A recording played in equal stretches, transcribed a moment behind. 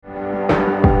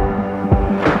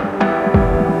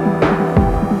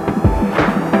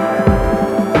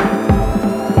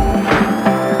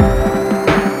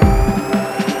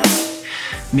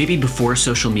Maybe before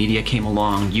social media came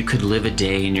along, you could live a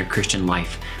day in your Christian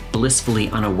life blissfully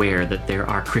unaware that there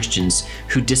are Christians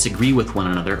who disagree with one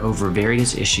another over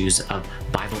various issues of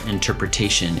Bible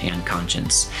interpretation and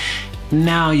conscience.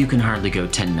 Now you can hardly go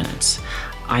 10 minutes.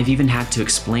 I've even had to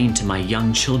explain to my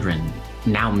young children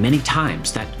now many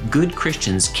times that good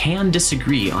Christians can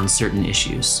disagree on certain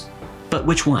issues. But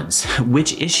which ones?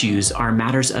 Which issues are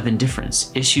matters of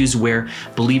indifference? Issues where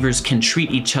believers can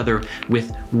treat each other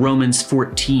with Romans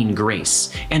 14 grace?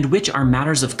 And which are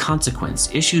matters of consequence?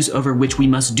 Issues over which we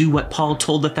must do what Paul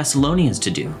told the Thessalonians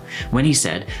to do when he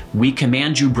said, "We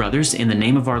command you, brothers, in the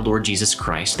name of our Lord Jesus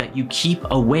Christ, that you keep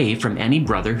away from any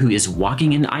brother who is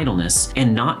walking in idleness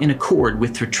and not in accord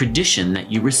with the tradition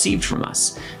that you received from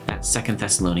us." That's 2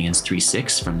 Thessalonians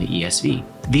 3:6 from the ESV.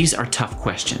 These are tough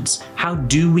questions. How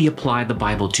do we apply the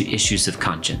Bible to issues of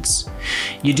conscience?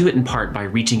 You do it in part by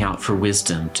reaching out for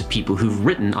wisdom to people who've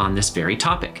written on this very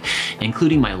topic,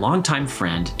 including my longtime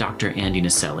friend, Dr. Andy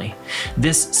Naselli.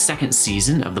 This second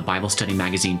season of the Bible Study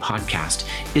Magazine podcast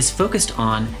is focused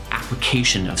on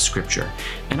application of Scripture,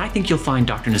 and I think you'll find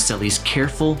Dr. Naselli's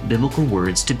careful biblical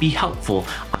words to be helpful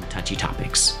on touchy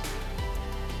topics.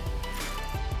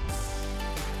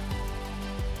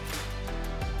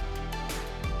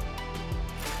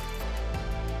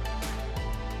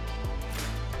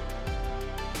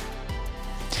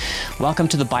 Welcome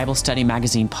to the Bible Study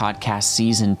Magazine podcast,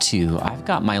 Season 2. I've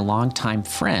got my longtime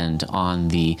friend on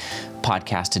the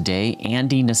podcast today,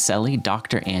 Andy Naselli,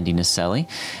 Dr. Andy Naselli.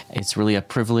 It's really a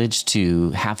privilege to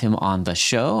have him on the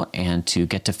show and to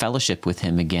get to fellowship with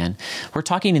him again. We're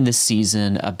talking in this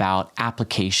season about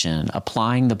application,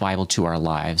 applying the Bible to our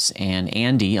lives. And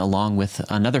Andy, along with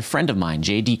another friend of mine,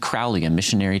 J.D. Crowley, a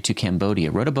missionary to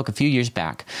Cambodia, wrote a book a few years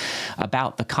back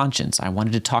about the conscience. I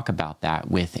wanted to talk about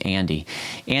that with Andy.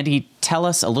 Andy, tell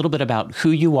us a little bit about who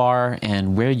you are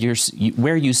and where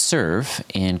you serve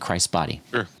in Christ's body.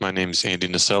 Sure. My name's Andy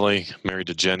Naselli, married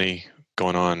to Jenny,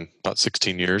 going on about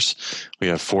 16 years. We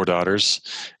have 4 daughters,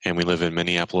 and we live in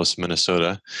Minneapolis,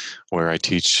 Minnesota, where I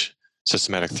teach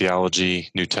systematic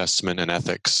theology, New Testament, and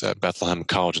ethics at Bethlehem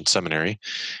College and Seminary.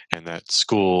 And that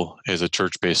school is a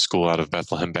church-based school out of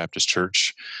Bethlehem Baptist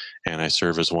Church, and I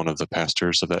serve as one of the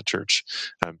pastors of that church.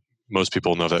 Most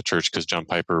people know that church because John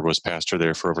Piper was pastor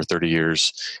there for over 30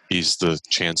 years. He's the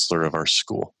chancellor of our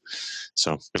school.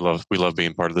 So we love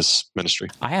being part of this ministry.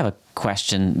 I have a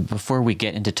question before we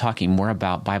get into talking more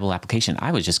about Bible application.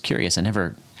 I was just curious. I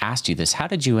never asked you this. How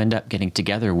did you end up getting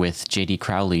together with J.D.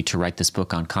 Crowley to write this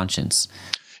book on conscience?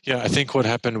 Yeah, I think what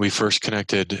happened, we first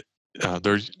connected.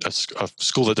 There's a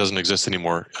school that doesn't exist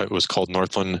anymore. It was called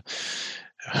Northland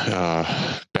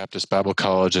Baptist Bible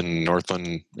College and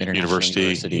Northland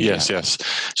University. Yes.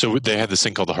 So they had this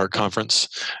thing called the Heart Conference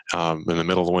in the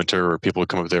middle of the winter, where people would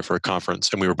come up there for a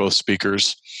conference, and we were both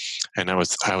speakers. And I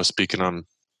was speaking on,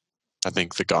 I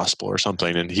think, the gospel or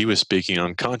something, and he was speaking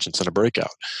on conscience in a breakout.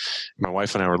 My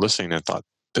wife and I were listening and thought,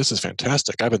 this is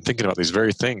fantastic. I've been thinking about these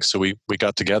very things. So we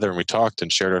got together and we talked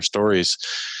and shared our stories.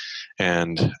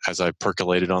 And as I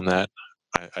percolated on that,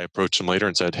 I approached him later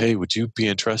and said, "Hey, would you be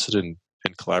interested in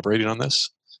collaborating on this?"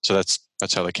 So that's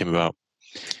how that came about.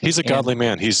 He's a godly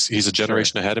man. He's a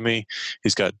generation ahead of me.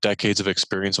 He's got decades of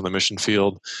experience on the mission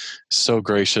field. So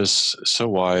gracious, so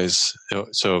wise.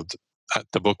 So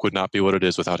the book would not be what it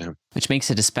is without him. Which makes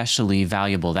it especially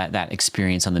valuable, that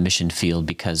experience on the mission field,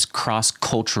 because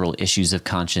cross-cultural issues of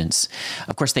conscience,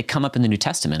 of course, they come up in the New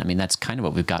Testament. I mean, that's kind of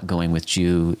what we've got going with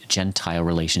Jew-Gentile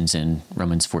relations in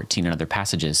Romans 14 and other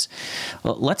passages.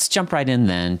 Well, let's jump right in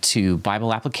then to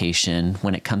Bible application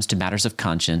when it comes to matters of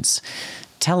conscience.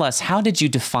 Tell us, how did you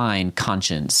define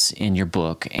conscience in your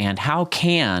book, and how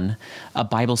can a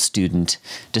Bible student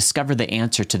discover the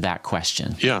answer to that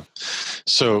question? Yeah.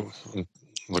 So I'm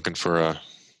looking for a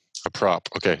prop.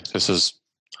 Okay, this is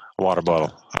a water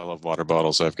bottle. I love water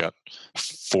bottles. I've got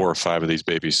 4 or 5 of these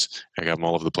babies. I got them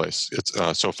all over the place. It's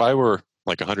so if I were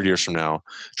like 100 years from now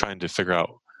trying to figure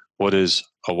out what is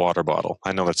a water bottle,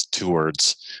 I know that's 2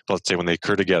 words, but let's say when they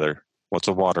occur together, what's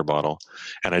a water bottle?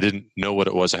 And I didn't know what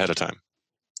it was ahead of time.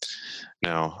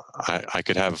 Now, I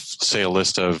could have, say, a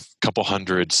list of a couple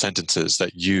hundred sentences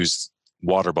that use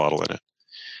water bottle in it.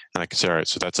 And I could say, all right,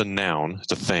 so that's a noun,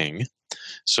 it's a thing.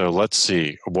 So let's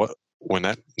see, when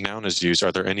that noun is used,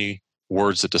 are there any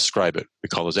words that describe it? We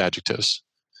call those adjectives.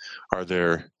 Are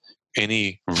there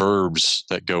any verbs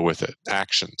that go with it?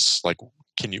 Actions, like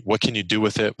what can you do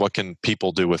with it? What can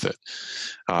people do with it?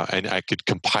 And I could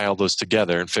compile those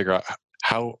together and figure out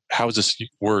how is this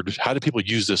word, how do people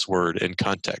use this word in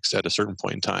context at a certain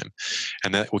point in time?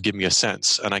 And that would give me a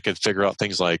sense. And I could figure out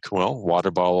things like, well, water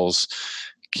bottles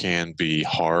can be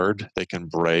hard. They can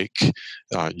break.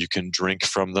 You can drink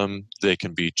from them. They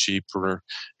can be cheaper,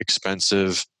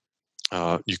 expensive.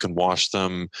 You can wash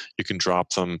them. You can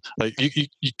drop them. Like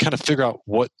you kind of figure out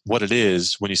what it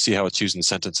is when you see how it's used in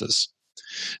sentences.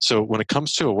 So when it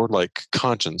comes to a word like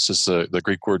conscience, it's the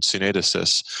Greek word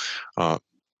synedesis.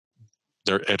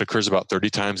 It occurs about 30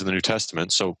 times in the New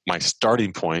Testament. So my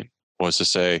starting point was to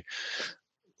say,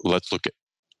 let's look at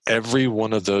every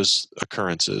one of those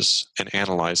occurrences and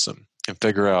analyze them and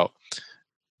figure out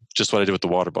just what I did with the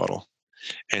water bottle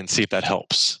and see if that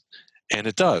helps. And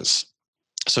it does.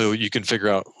 So you can figure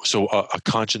out, the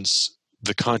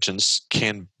conscience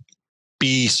can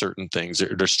be certain things.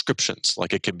 They're descriptions,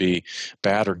 like it can be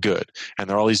bad or good. And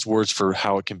there are all these words for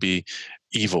how it can be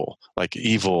evil, like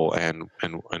evil and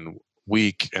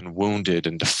weak and wounded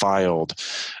and defiled.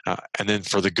 And then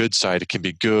for the good side, it can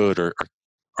be good or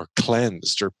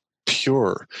cleansed or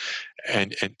pure.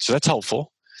 And so that's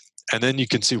helpful. And then you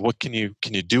can see what can you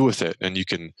do with it. And you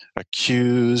can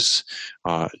accuse,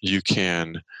 you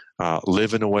can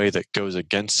live in a way that goes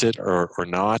against it or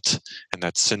not, and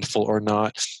that's sinful or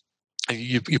not. And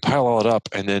you pile all it up,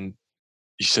 and then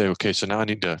you say, okay, so now I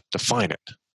need to define it.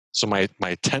 So my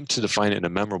attempt to define it in a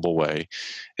memorable way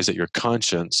is that your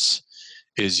conscience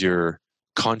is your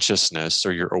consciousness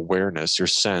or your awareness, your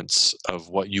sense of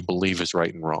what you believe is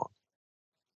right and wrong.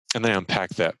 And then I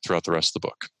unpack that throughout the rest of the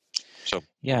book. So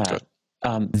yeah.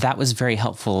 That was very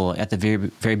helpful at the very,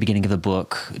 very beginning of the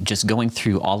book, just going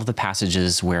through all of the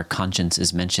passages where conscience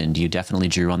is mentioned. You definitely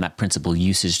drew on that principle,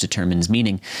 usage determines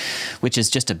meaning, which is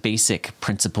just a basic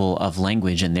principle of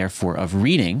language and therefore of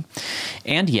reading.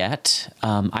 And yet,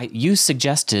 you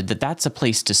suggested that that's a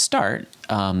place to start.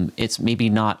 It's maybe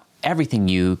not everything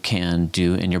you can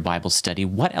do in your Bible study.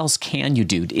 What else can you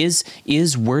do?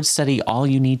 Is word study all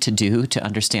you need to do to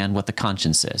understand what the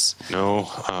conscience is?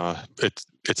 No,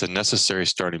 it's a necessary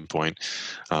starting point.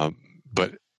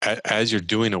 But as you're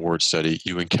doing a word study,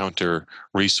 you encounter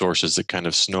resources that kind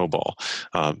of snowball.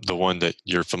 The one that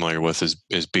you're familiar with is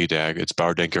BDAG. It's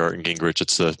Bauer, Denker, and Gingrich.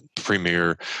 It's the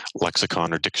premier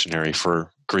lexicon or dictionary for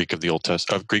Greek of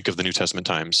the New Testament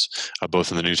times,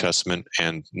 both in the New Testament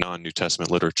and non-New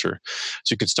Testament literature.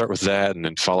 So you can start with that and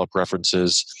then follow up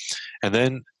references. And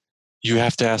then you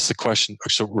have to ask the question,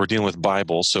 so we're dealing with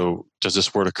Bible, so does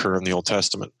this word occur in the Old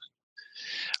Testament?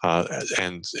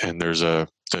 And there's the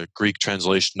Greek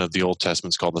translation of the Old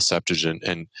Testament is called the Septuagint.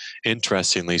 And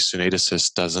interestingly, synedesis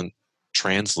doesn't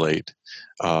translate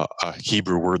a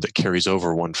Hebrew word that carries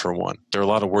over one for one. There are a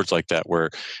lot of words like that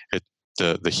where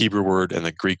the Hebrew word and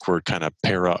the Greek word kind of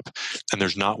pair up, and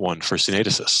there's not one for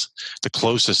synedesis. The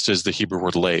closest is the Hebrew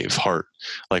word lave, heart,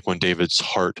 like when David's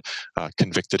heart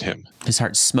convicted him. His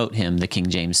heart smote him, the King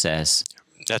James says.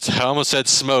 I almost said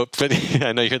smote, but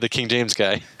I know you're the King James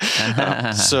guy.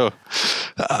 That's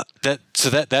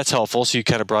helpful. So you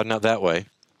kind of broaden out that way,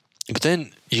 but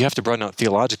then you have to broaden out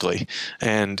theologically,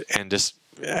 and just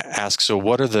ask, so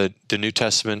what are the New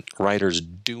Testament writers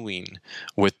doing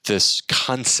with this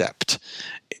concept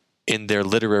in their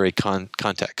literary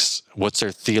context? What's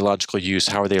their theological use?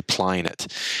 How are they applying it?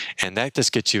 And that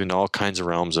just gets you into all kinds of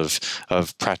realms of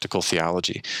practical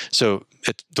theology. So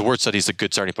the word study is a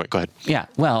good starting point. Go ahead. Yeah,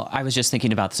 well, I was just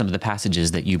thinking about some of the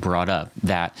passages that you brought up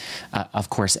that, of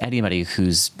course, anybody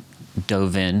who's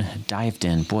dived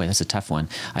in, boy, that's a tough one.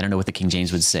 I don't know what the King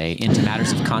James would say, into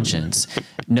matters of conscience,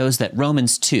 knows that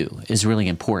Romans 2 is really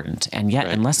important. And yet,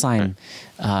 unless I'm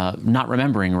not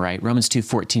remembering right, Romans 2,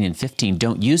 14 and 15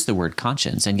 don't use the word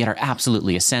conscience and yet are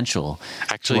absolutely essential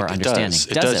to our understanding.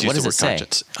 It does. What does it say?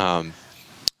 Conscience. I'm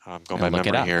going by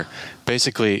memory here.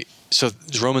 Basically, so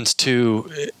Romans 2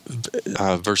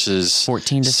 verses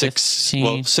 14 to 6, 16.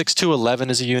 Well, 6 to 11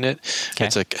 is a unit. Okay.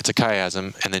 It's a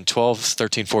chiasm. And then 12,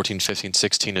 13, 14, 15,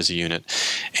 16 is a unit.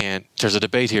 And there's a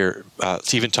debate here.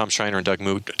 Even Tom Schreiner and Doug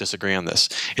Moo disagree on this.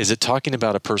 Is it talking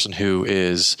about a person who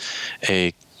is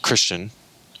a Christian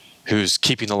who's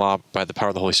keeping the law by the power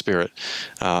of the Holy Spirit,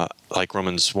 like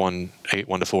Romans 1, 8,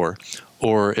 1 to 4?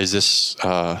 Or is this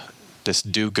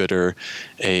do-gooder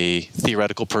a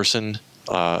theoretical person,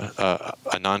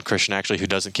 a non-Christian actually who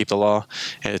doesn't keep the law?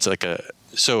 And it's like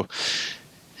so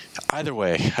either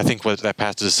way, I think what that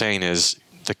passage is saying is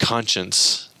the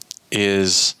conscience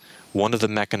is one of the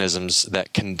mechanisms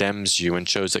that condemns you and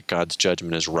shows that God's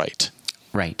judgment is right.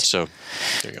 Right. So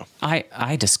there you go.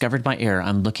 I discovered my error.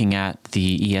 I'm looking at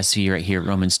the ESV right here,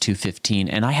 Romans 2:15,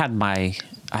 and I had my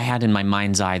I had in my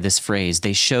mind's eye this phrase,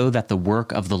 they show that the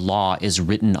work of the law is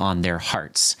written on their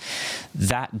hearts.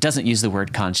 That doesn't use the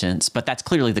word conscience, but that's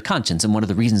clearly the conscience. And one of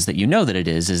the reasons that you know that it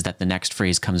is that the next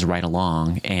phrase comes right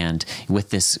along. And with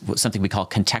this, something we call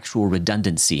contextual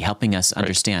redundancy, helping us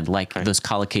understand, like those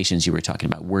collocations you were talking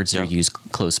about, words that are used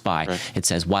close by. Right. It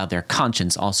says, while their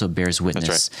conscience also bears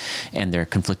witness and their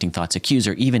conflicting thoughts accuse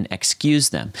or even excuse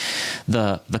them.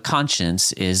 The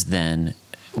conscience is then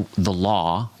the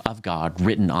law of God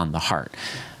written on the heart.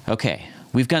 Okay,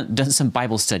 we've done some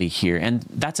Bible study here, and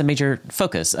that's a major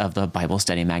focus of the Bible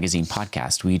Study Magazine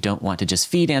podcast. We don't want to just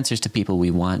feed answers to people.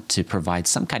 We want to provide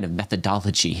some kind of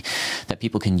methodology that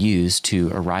people can use to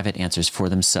arrive at answers for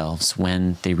themselves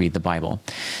when they read the Bible.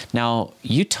 Now,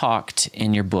 you talked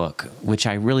in your book, which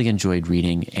I really enjoyed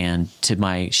reading, and to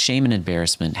my shame and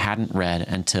embarrassment, hadn't read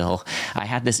until I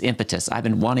had this impetus. I've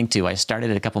been wanting to. I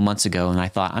started it a couple months ago, and I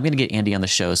thought, I'm going to get Andy on the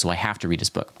show, so I have to read his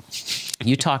book.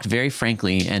 You talked very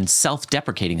frankly and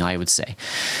self-deprecating, I would say,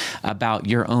 about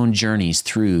your own journeys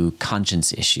through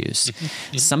conscience issues,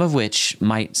 some of which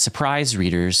might surprise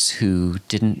readers who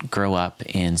didn't grow up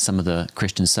in some of the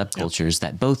Christian subcultures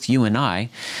that both you and I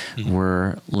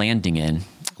were landing in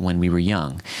when we were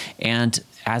young. And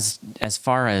as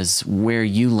far as where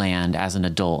you land as an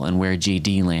adult and where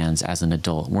JD lands as an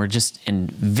adult, we're just in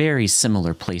very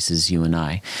similar places, you and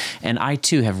I. And I,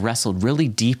 too, have wrestled really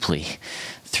deeply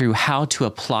through how to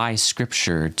apply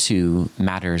Scripture to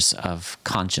matters of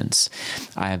conscience.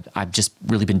 I've just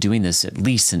really been doing this at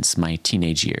least since my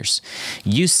teenage years.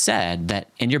 You said that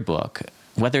in your book,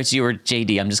 whether it's you or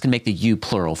JD, I'm just going to make the you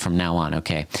plural from now on,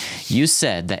 okay? You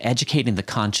said that educating the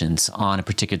conscience on a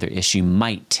particular issue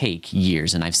might take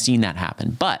years, and I've seen that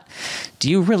happen. But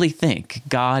do you really think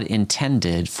God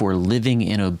intended for living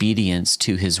in obedience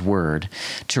to his word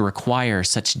to require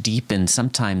such deep and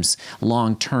sometimes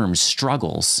long-term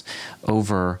struggles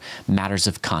over matters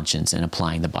of conscience and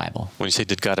applying the Bible? When you say,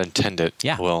 did God intend it?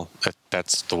 Yeah. Well,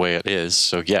 that's the way it is,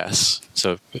 so yes.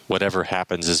 So whatever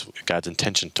happens is God's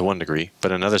intention to one degree,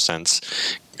 but another sense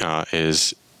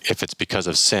is if it's because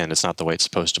of sin, it's not the way it's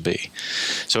supposed to be.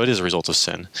 So it is a result of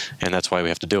sin, and that's why we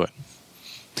have to do it.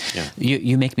 Yeah.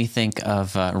 You make me think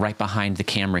of right behind the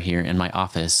camera here in my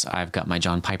office, I've got my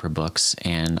John Piper books,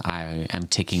 and I am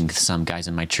taking some guys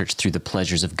in my church through the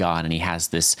pleasures of God, and he has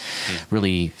this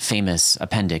really famous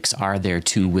appendix, Are There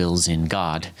Two Wills in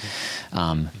God?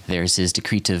 There's his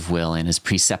decretive will and his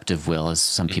preceptive will, as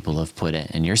some people have put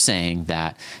it. And you're saying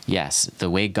that, yes, the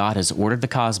way God has ordered the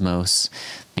cosmos,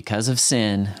 because of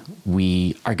sin,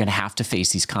 we are going to have to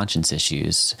face these conscience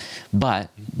issues. But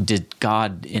did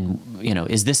God,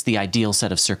 is this the ideal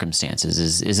set of circumstances?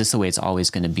 Is this the way it's always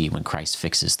going to be when Christ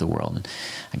fixes the world? And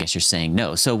I guess you're saying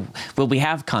no. So will we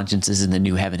have consciences in the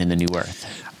new heaven and the new earth?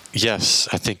 Yes,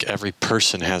 I think every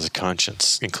person has a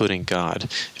conscience, including God.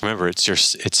 Remember, it's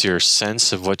your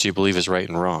sense of what you believe is right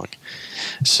and wrong.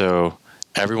 So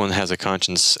everyone has a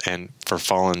conscience, and for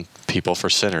fallen people, for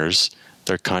sinners,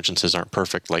 their consciences aren't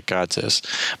perfect like God's is.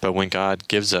 But when God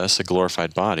gives us a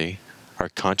glorified body, our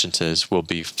consciences will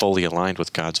be fully aligned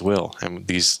with God's will. And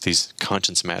these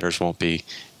conscience matters won't be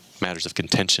matters of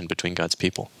contention between God's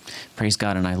people. Praise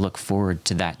God, and I look forward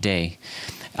to that day.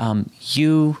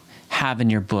 You have in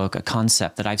your book a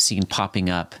concept that I've seen popping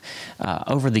up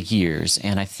over the years,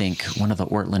 and I think one of the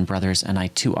Ortlund brothers and I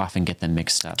too often get them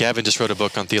mixed up. Gavin just wrote a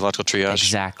book on theological triage.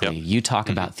 Exactly. Yep. You talk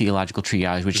about theological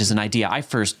triage, which is an idea I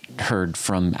first heard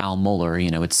from Al Mohler.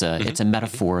 It's a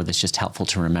metaphor that's just helpful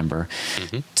to remember.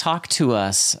 Talk to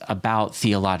us about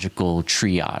theological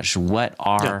triage. What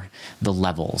are the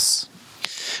levels?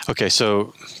 Okay,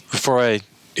 so before I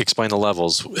explain the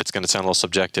levels, it's going to sound a little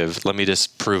subjective. Let me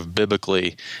just prove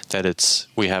biblically that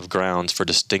we have grounds for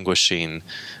distinguishing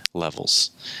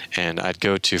levels. And I'd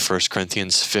go to 1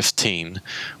 Corinthians 15,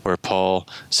 where Paul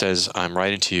says, I'm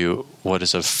writing to you what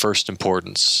is of first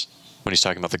importance when he's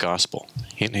talking about the gospel.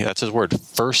 That's his word,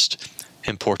 first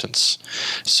importance.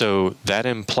 So that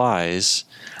implies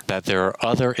that there are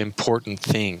other important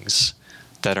things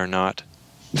that are not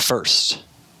first.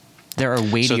 There are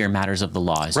weightier matters of the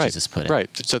law, as Jesus put it. Right.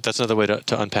 So that's another way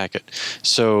to unpack it.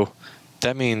 So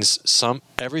that means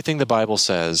everything the Bible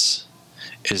says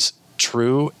is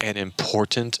true and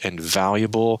important and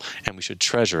valuable, and we should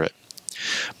treasure it.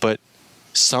 But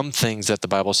some things that the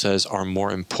Bible says are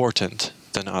more important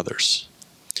than others.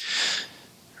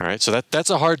 All right. So that's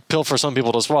a hard pill for some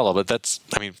people to swallow, but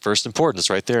first importance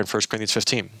right there in 1 Corinthians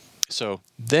 15. So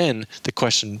then the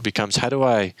question becomes, how do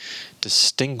I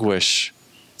distinguish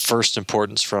first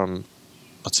importance from,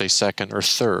 let's say, second or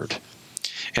third?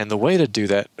 And the way to do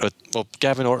that,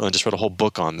 Gavin Ortlund just wrote a whole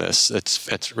book on this.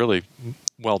 It's really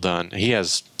well done. He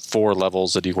has 4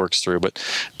 levels that he works through. But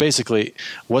basically,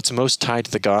 what's most tied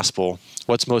to the gospel,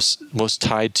 what's most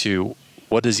tied to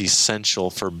what is essential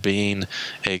for being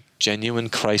a genuine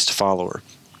Christ follower,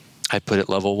 I put it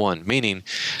level 1, meaning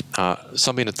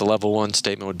something at the level 1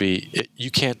 statement would be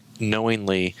you can't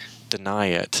knowingly deny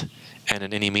it and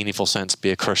in any meaningful sense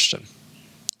be a Christian.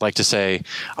 Like to say,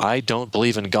 I don't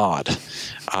believe in God.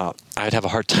 I'd have a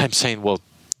hard time saying, well,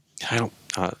 I don't.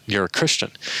 You're a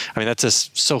Christian. I mean, that's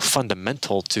just so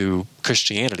fundamental to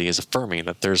Christianity, is affirming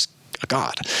that there's a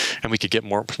God. And we could get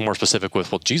more specific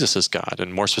with, well, Jesus is God.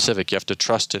 And more specific, you have to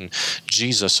trust in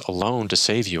Jesus alone to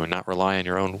save you and not rely on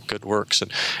your own good works.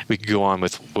 And we could go on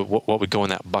with what would go in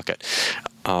that bucket.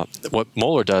 What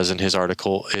Mohler does in his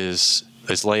article is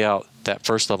lay out that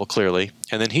first level clearly,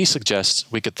 and then he suggests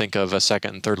we could think of a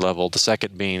second and third level, the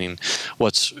second being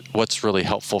what's really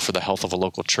helpful for the health of a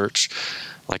local church.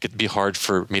 Like, it'd be hard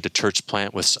for me to church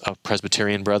plant with a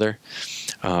Presbyterian brother,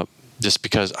 just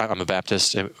because I'm a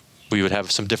Baptist, and we would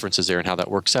have some differences there in how that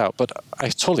works out. But I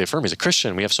totally affirm he's a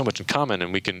Christian. We have so much in common,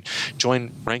 and we can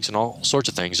join ranks in all sorts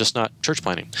of things, just not church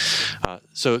planting.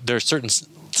 So there are certain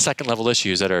second level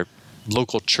issues that are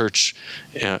local church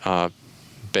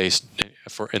based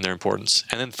in their importance.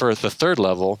 And then for the third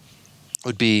level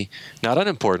would be not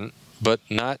unimportant, but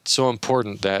not so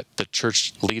important that the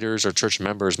church leaders or church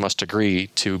members must agree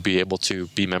to be able to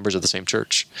be members of the same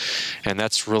church. And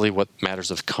that's really what matters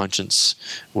of conscience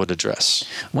would address.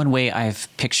 One way I've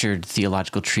pictured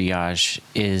theological triage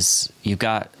is you've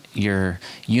got your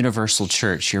universal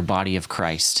church, your body of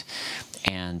Christ,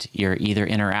 and you're either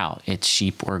in or out. It's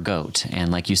sheep or goat.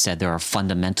 And like you said, there are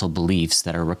fundamental beliefs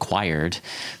that are required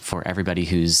for everybody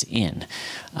who's in.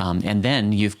 And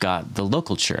then you've got the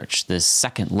local church, this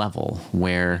second level,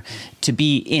 where to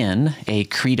be in a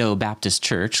Credo Baptist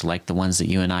church like the ones that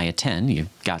you and I attend,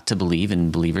 you've got to believe in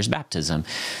believer's baptism.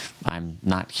 I'm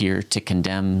not here to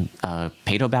condemn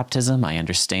paedobaptism. I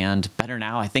understand better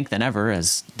now, I think, than ever,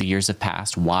 as the years have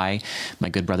passed, why my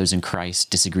good brothers in Christ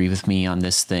disagree with me on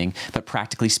this thing. But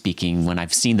practically speaking, when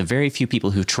I've seen the very few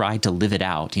people who tried to live it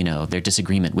out, their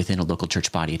disagreement within a local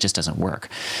church body, it just doesn't work.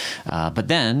 But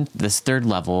then this third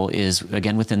level is,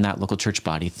 again, within that local church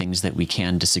body, things that we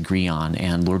can disagree on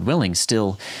and, Lord willing,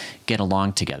 still get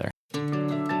along together.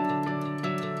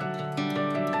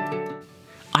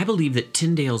 I believe that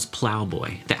Tyndale's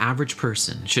plowboy, the average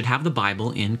person, should have the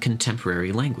Bible in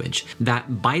contemporary language.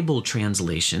 That Bible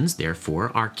translations,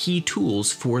 therefore, are key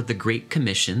tools for the Great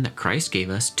Commission that Christ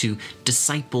gave us to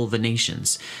disciple the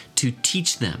nations, to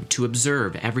teach them to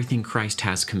observe everything Christ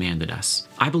has commanded us.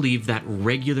 I believe that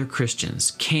regular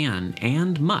Christians can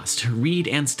and must read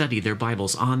and study their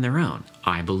Bibles on their own.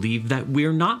 I believe that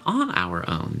we're not on our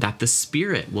own, that the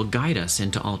Spirit will guide us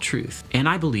into all truth. And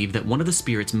I believe that one of the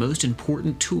Spirit's most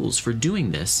important tools for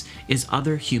doing this is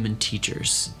other human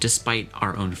teachers, despite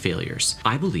our own failures.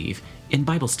 I believe in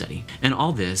Bible study. And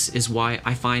all this is why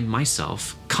I find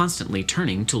myself constantly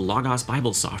turning to Logos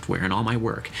Bible software in all my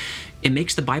work. It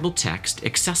makes the Bible text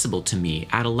accessible to me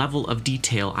at a level of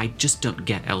detail I just don't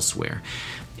get elsewhere.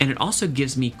 And it also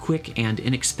gives me quick and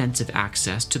inexpensive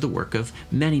access to the work of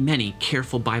many, many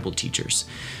careful Bible teachers.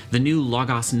 The new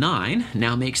Logos 9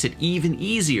 now makes it even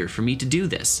easier for me to do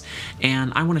this,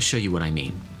 and I want to show you what I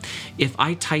mean. If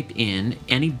I type in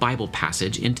any Bible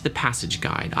passage into the passage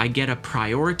guide, I get a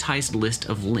prioritized list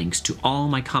of links to all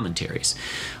my commentaries.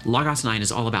 Logos 9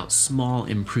 is all about small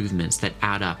improvements that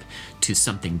add up to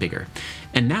something bigger.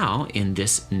 And now, in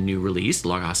this new release,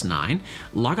 Logos 9,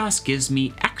 Logos gives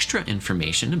me extra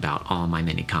information about all my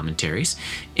many commentaries,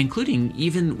 including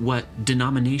even what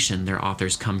denomination their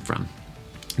authors come from.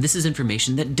 This is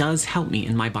information that does help me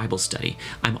in my Bible study.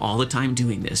 I'm all the time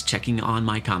doing this, checking on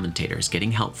my commentators,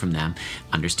 getting help from them,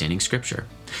 understanding Scripture.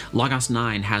 Logos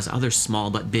 9 has other small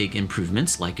but big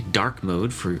improvements, like dark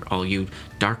mode. For all you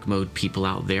dark mode people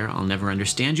out there, I'll never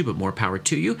understand you, but more power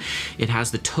to you. It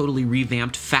has the totally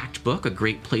revamped fact book, a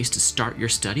great place to start your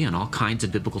study on all kinds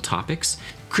of biblical topics.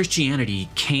 Christianity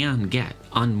can get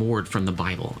unmoored from the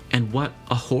Bible, and what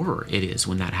a horror it is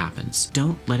when that happens.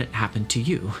 Don't let it happen to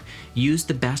you. Use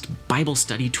the best Bible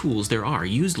study tools there are.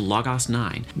 Use Logos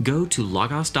 9. Go to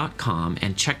logos.com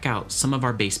and check out some of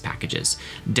our base packages.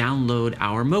 Download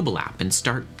our mobile app and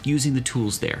start using the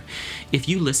tools there. If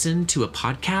you listen to a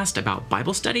podcast about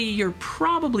Bible study, you're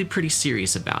probably pretty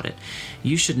serious about it.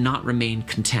 You should not remain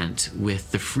content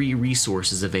with the free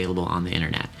resources available on the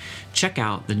internet. Check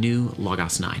out the new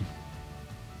Logos 9.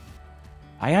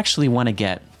 I actually want to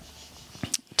get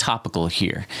topical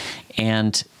here.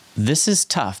 And This is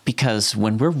tough because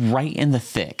when we're right in the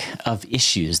thick of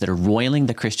issues that are roiling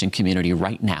the Christian community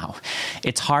right now,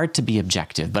 it's hard to be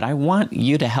objective. But I want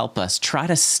you to help us try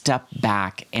to step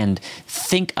back and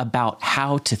think about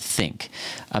how to think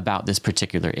about this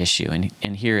particular issue.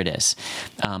 And here it is.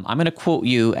 I'm going to quote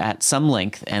you at some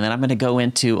length, and then I'm going to go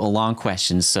into a long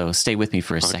question. So stay with me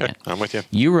for a second. I'm with you.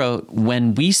 You wrote,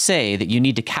 when we say that you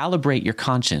need to calibrate your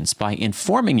conscience by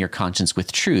informing your conscience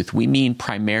with truth, we mean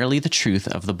primarily the truth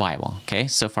of the Bible. Okay,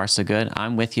 so far so good.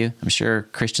 I'm with you. I'm sure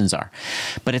Christians are.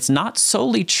 But it's not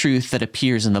solely truth that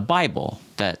appears in the Bible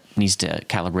that needs to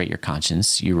calibrate your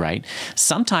conscience, you write.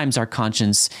 Sometimes our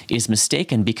conscience is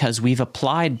mistaken because we've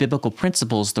applied biblical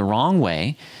principles the wrong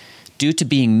way due to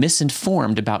being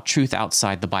misinformed about truth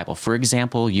outside the Bible. For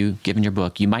example, you, given your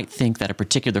book, you might think that a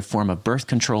particular form of birth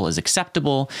control is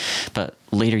acceptable, but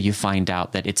later you find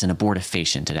out that it's an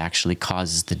abortifacient. It actually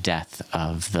causes the death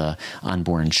of the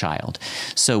unborn child.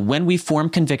 So when we form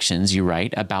convictions, you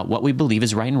write, about what we believe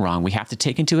is right and wrong, we have to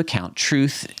take into account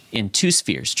truth in two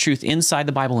spheres, truth inside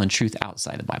the Bible and truth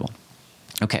outside the Bible.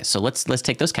 Okay, so let's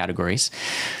take those categories.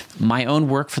 My own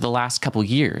work for the last couple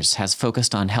years has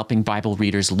focused on helping Bible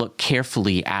readers look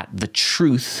carefully at the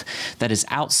truth that is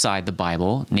outside the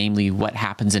Bible, namely what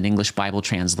happens in English Bible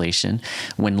translation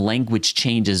when language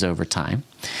changes over time.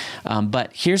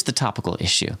 But here's the topical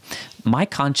issue. My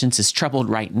conscience is troubled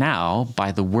right now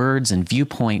by the words and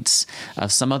viewpoints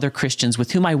of some other Christians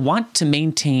with whom I want to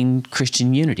maintain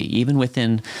Christian unity, even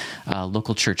within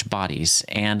local church bodies,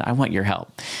 and I want your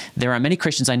help. There are many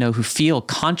Christians I know who feel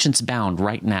conscience-bound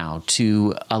right now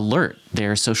to alert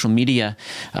their social media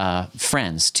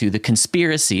friends to the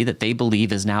conspiracy that they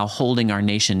believe is now holding our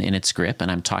nation in its grip,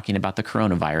 and I'm talking about the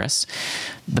coronavirus.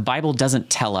 The Bible doesn't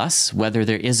tell us whether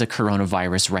there is a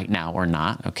coronavirus right now or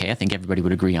not, okay? I think everybody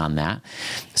would agree on that.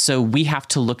 So we have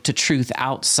to look to truth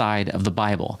outside of the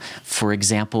Bible. For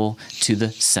example, to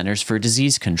the Centers for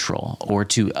Disease Control or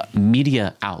to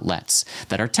media outlets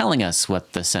that are telling us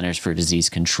what the Centers for Disease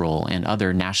Control and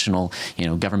other national,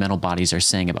 governmental bodies are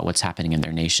saying about what's happening in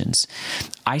their nations.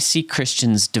 I see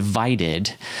Christians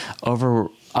divided over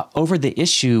the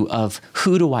issue of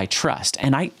who do I trust?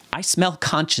 And I smell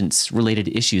conscience-related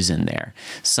issues in there.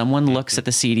 Someone looks at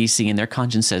the CDC and their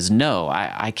conscience says, no,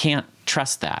 I can't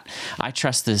trust that. I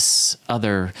trust this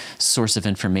other source of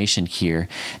information here.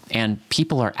 And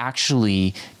people are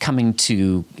actually coming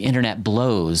to internet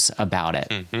blows about it.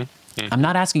 Mm-hmm. Mm-hmm. I'm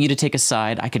not asking you to take a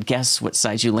side. I could guess what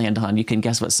side you land on. You can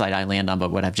guess what side I land on by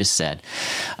what I've just said.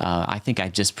 I think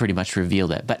I've just pretty much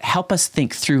revealed it. But help us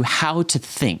think through how to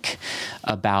think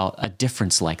about a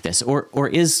difference like this. Or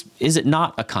is it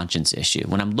not a conscience issue?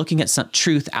 When I'm looking at some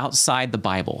truth outside the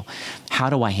Bible, how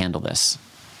do I handle this?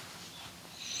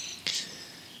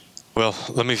 Well,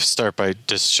 let me start by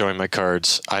just showing my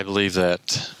cards. I believe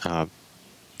that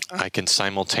I can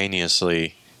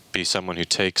simultaneously be someone who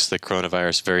takes the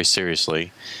coronavirus very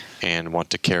seriously and want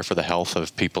to care for the health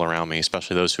of people around me,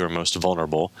 especially those who are most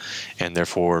vulnerable, and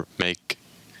therefore make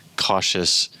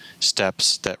cautious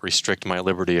steps that restrict my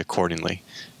liberty accordingly.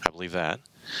 I believe that.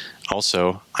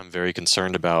 Also, I'm very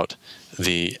concerned about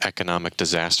the economic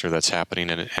disaster that's happening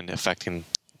and affecting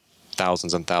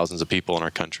thousands and thousands of people in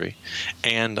our country.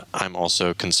 And I'm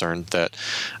also concerned that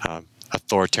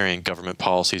authoritarian government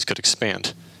policies could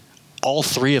expand. All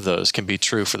three of those can be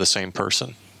true for the same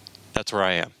person. That's where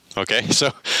I am. Okay,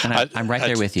 so and I'm right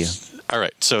there with you. All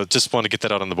right, so just want to get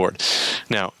that out on the board.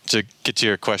 Now, to get to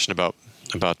your question about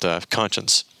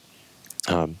conscience,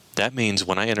 that means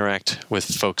when I interact with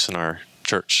folks in our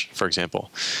church, for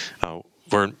example,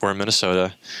 we're in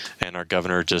Minnesota, and our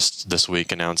governor just this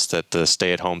week announced that the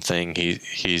stay-at-home thing,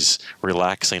 he's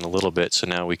relaxing a little bit, so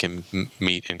now we can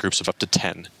meet in groups of up to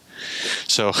 10.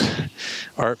 So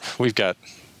we've got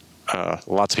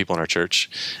lots of people in our church.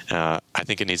 I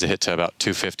think it needs to hit to about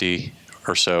 250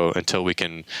 or so until we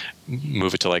can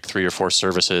move it to like 3 or 4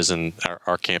 services and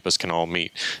our campus can all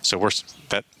meet. So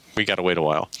we got to wait a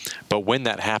while. But when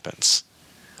that happens,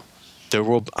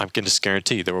 I can just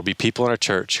guarantee there will be people in our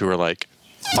church who are like,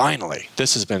 finally,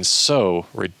 this has been so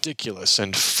ridiculous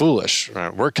and foolish.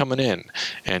 We're coming in,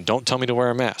 and don't tell me to wear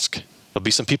a mask. There'll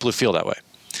be some people who feel that way.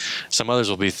 Some others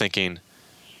will be thinking,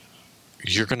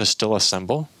 you're going to still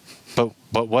assemble?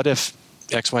 But what if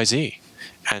XYZ?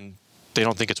 And they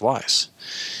don't think it's wise.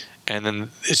 And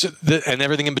then and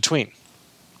everything in between.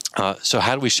 So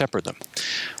how do we shepherd them?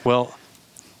 Well,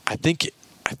 I think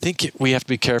we have to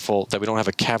be careful that we don't have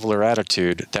a cavalier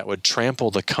attitude that would trample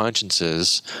the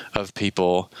consciences of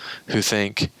people who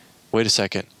think, wait a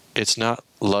second, it's not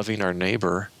loving our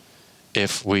neighbor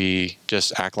if we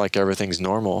just act like everything's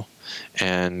normal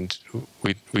and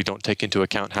we don't take into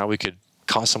account how we could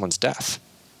cause someone's death.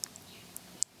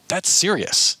 That's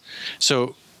serious.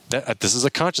 So this is a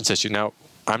conscience issue. Now,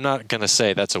 I'm not going to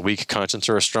say that's a weak conscience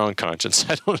or a strong conscience.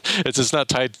 It's just not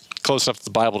tied close enough to the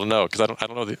Bible to know, because I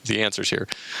don't know the answers here.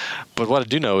 But what I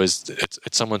do know is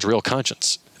it's someone's real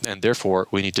conscience, and therefore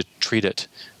we need to treat it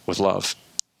with love.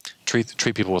 Treat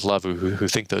people with love who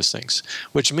think those things,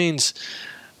 which means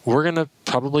we're going to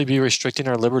probably be restricting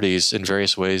our liberties in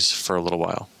various ways for a little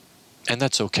while, and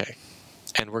that's okay.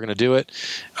 And we're going to do it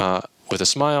with a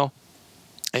smile.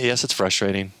 And yes, it's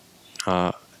frustrating,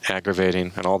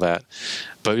 aggravating, and all that,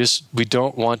 but we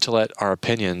don't want to let our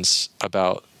opinions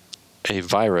about a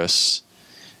virus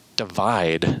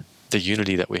divide the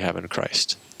unity that we have in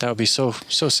Christ. That would be so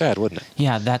sad, wouldn't it?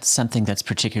 Yeah, that's something that's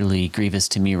particularly grievous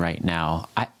to me right now.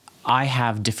 I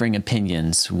have differing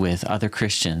opinions with other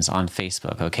Christians on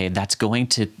Facebook, okay? That's going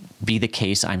to be the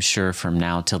case, I'm sure, from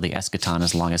now till the eschaton,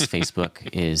 as long as Facebook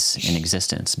is in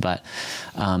existence. But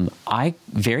I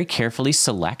very carefully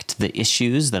select the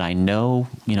issues that I know,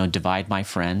 divide my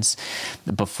friends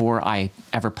before I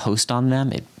ever post on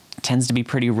them. It tends to be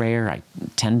pretty rare. I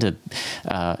tend to,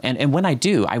 and when I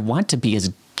do, I want to be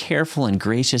as careful and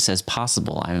gracious as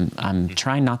possible. I'm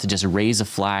trying not to just raise a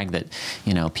flag that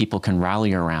people can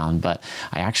rally around, but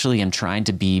I actually am trying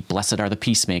to be blessed are the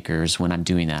peacemakers when I'm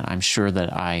doing that. I'm sure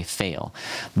that I fail,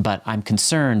 but I'm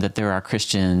concerned that there are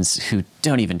Christians who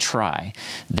don't even try.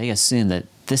 They assume that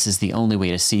this is the only way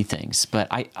to see things. But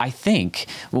I think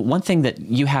one thing that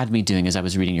you had me doing as I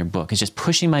was reading your book is just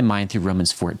pushing my mind through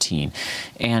Romans 14.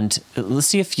 And let's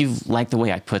see if you like the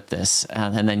way I put this,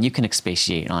 and then you can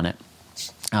expatiate on it.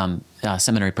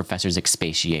 Seminary professors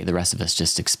expatiate. The rest of us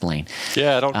just explain.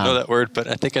 Yeah, I don't know that word, but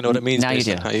I think I know what it means. Now you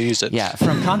do. How you use it. Yeah,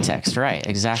 from context, right?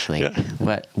 Exactly. Yeah.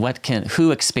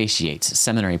 Who expatiates?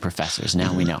 Seminary professors.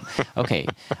 Now we know. Okay.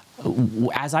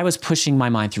 As I was pushing my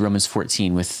mind through Romans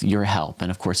 14 with your help,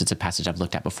 and of course it's a passage I've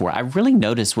looked at before, I really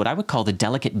noticed what I would call the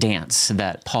delicate dance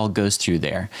that Paul goes through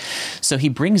there. So he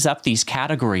brings up these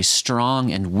categories,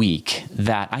 strong and weak,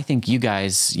 that I think you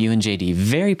guys, you and JD,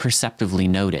 very perceptively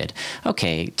noted.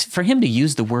 Okay, for him to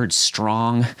use the word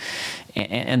strong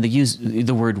and use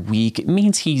the word weak, it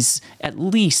means he's at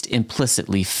least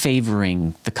implicitly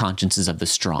favoring the consciences of the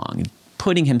strong,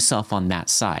 putting himself on that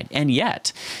side. And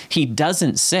yet, he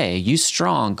doesn't say, you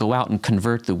strong, go out and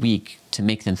convert the weak to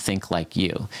make them think like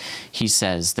you. He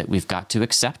says that we've got to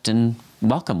accept and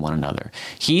welcome one another.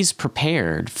 He's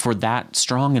prepared for that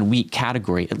strong and weak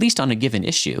category, at least on a given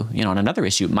issue. On another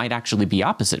issue, it might actually be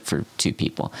opposite for two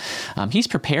people. He's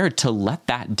prepared to let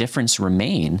that difference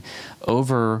remain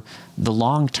over the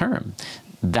long term.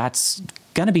 That's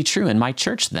going to be true in my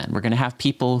church then. We're going to have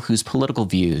people whose political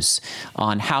views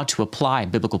on how to apply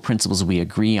biblical principles we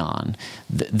agree on,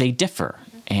 they differ.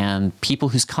 And people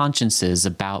whose consciences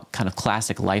about kind of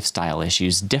classic lifestyle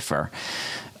issues differ.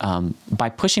 By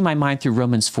pushing my mind through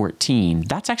Romans 14,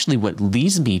 that's actually what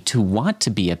leads me to want to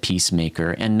be a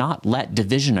peacemaker and not let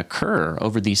division occur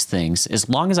over these things, as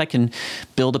long as I can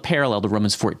build a parallel to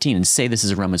Romans 14 and say this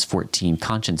is a Romans 14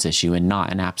 conscience issue and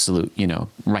not an absolute,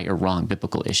 right or wrong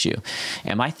biblical issue.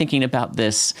 Am I thinking about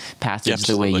this passage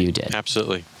the way you did?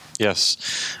 Absolutely.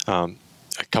 Yes. A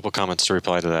couple comments to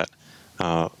reply to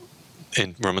that.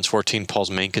 In Romans 14,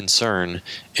 Paul's main concern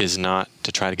is not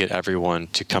to try to get everyone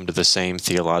to come to the same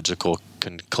theological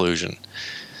conclusion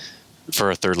for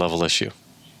a third level issue.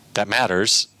 That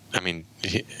matters. I mean,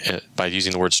 by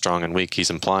using the word strong and weak, he's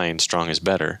implying strong is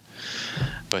better.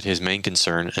 But his main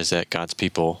concern is that God's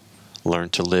people learn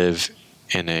to live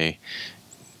in a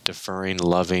deferring,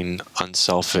 loving,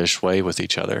 unselfish way with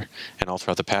each other. And all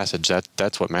throughout the passage,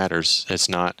 that's what matters. It's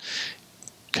not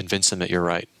convince them that you're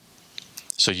right.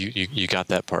 So you got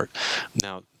that part.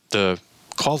 Now, the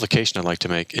qualification I'd like to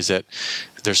make is that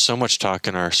there's so much talk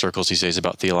in our circles these days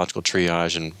about theological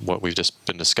triage and what we've just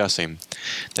been discussing,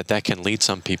 that can lead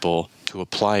some people to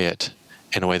apply it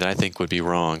in a way that I think would be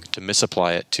wrong, to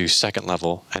misapply it to second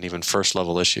level and even first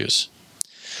level issues.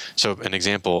 So an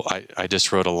example, I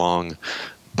just wrote a long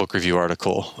book review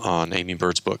article on Amy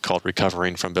Bird's book called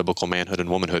Recovering from Biblical Manhood and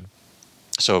Womanhood.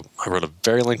 So I wrote a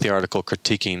very lengthy article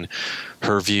critiquing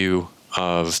her view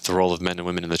of the role of men and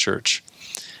women in the church.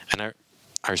 And I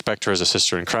respect her as a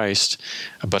sister in Christ,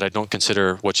 but I don't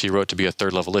consider what she wrote to be a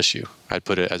third level issue. I'd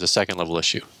put it as a second level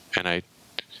issue. And I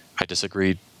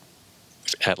disagreed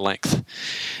at length.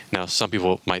 Now, some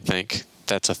people might think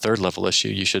that's a third level issue.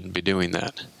 You shouldn't be doing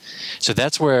that. So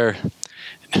that's where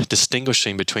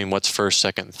distinguishing between what's first,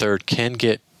 second, third can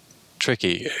get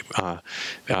tricky,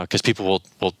 because people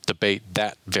will debate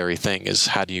that very thing, is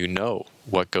how do you know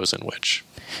what goes in which?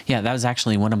 Yeah, that was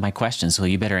actually one of my questions, so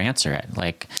you better answer it.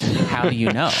 Like, how do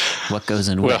you know what goes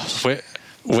in which? Well,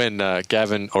 when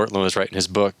Gavin Ortlund was writing his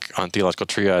book on theological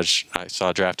triage, I saw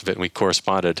a draft of it and we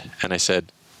corresponded. And I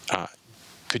said,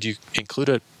 could you include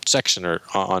a section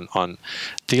on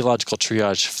theological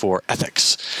triage for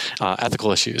ethics,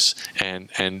 ethical issues, and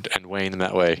weighing them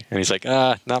that way? And he's like,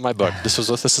 not my book. This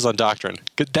is on doctrine.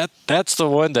 That's the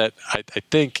one that I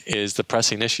think is the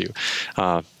pressing issue.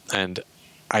 And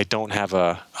I don't have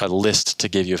a list to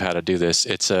give you of how to do this.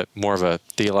 It's more of a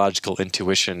theological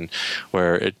intuition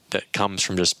that comes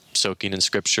from just soaking in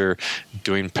Scripture,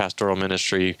 doing pastoral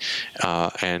ministry,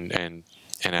 and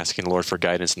asking the Lord for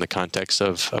guidance in the context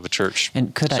of a church.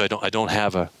 And I don't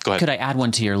have a. Go ahead. Could I add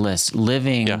one to your list?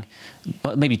 Living,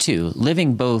 well, maybe two.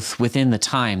 Living both within the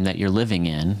time that you're living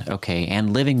in, okay,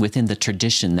 and living within the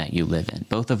tradition that you live in,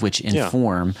 both of which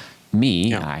inform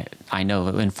me, I know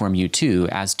it will inform you too,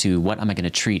 as to what am I going to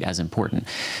treat as important.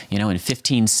 In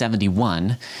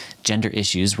 1571, gender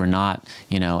issues were not,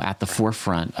 at the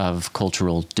forefront of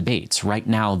cultural debates. Right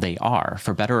now they are,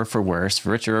 for better or for worse,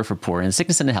 for richer or for poor, in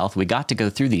sickness and in health. We got to go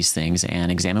through these things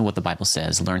and examine what the Bible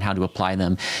says, learn how to apply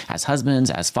them as husbands,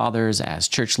 as fathers, as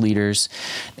church leaders.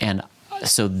 And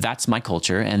so that's my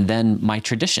culture. And then my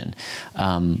tradition.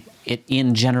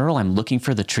 In general, I'm looking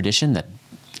for the tradition that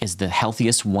is the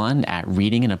healthiest one at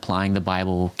reading and applying the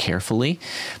Bible carefully.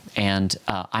 And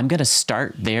I'm going to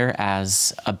start there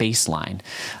as a baseline.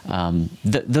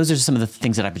 Those are some of the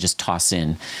things that I would just toss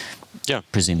in. Yeah.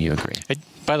 Presume you agree.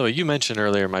 By the way, you mentioned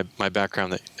earlier my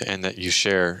background that you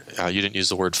share. You didn't use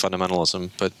the word fundamentalism,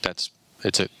 but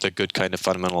it's a good kind of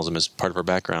fundamentalism as part of our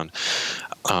background.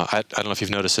 I don't know if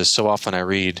you've noticed this. So often I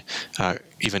read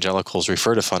evangelicals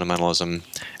refer to fundamentalism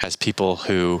as people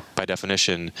who, by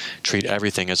definition, treat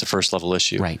everything as a first-level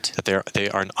issue. Right. That they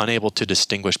are unable to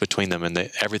distinguish between them, and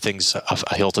everything's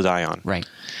a hill to die on. Right.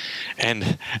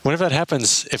 And whenever that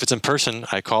happens, if it's in person,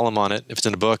 I call them on it. If it's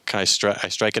in a book, I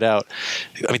strike it out.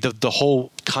 I mean, the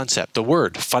whole concept, the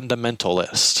word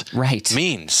fundamentalist,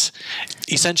 means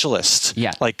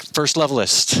essentialist, like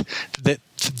first-levelist. That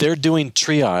they're doing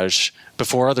triage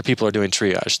before other people are doing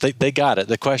triage. They got it.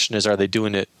 The question is, are they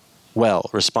doing it well,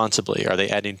 responsibly? Are they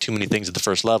adding too many things at the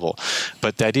first level?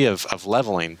 But the idea of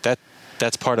leveling,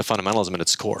 that's part of fundamentalism at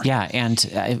its core. Yeah, and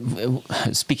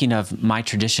speaking of my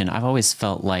tradition, I've always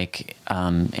felt like,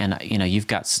 and you've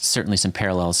got certainly some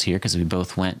parallels here because we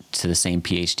both went to the same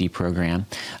PhD program.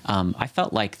 I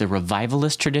felt like the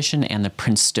revivalist tradition and the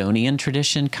Princetonian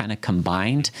tradition kind of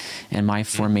combined in my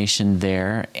formation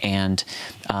there. And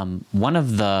one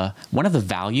of the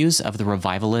values of the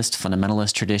revivalist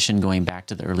fundamentalist tradition, going back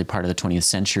to the early part of the 20th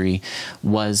century,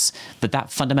 was that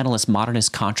fundamentalist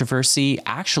modernist controversy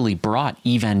actually brought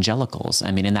evangelicals,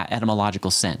 I mean, in that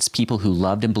etymological sense, people who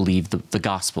loved and believed the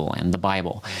gospel and the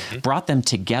Bible, brought them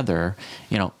together,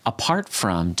 apart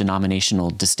from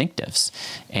denominational distinctives.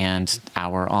 And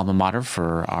our alma mater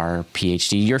for our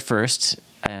PhD, your first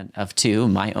of two,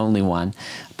 my only one,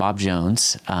 Bob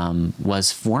Jones,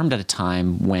 was formed at a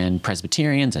time when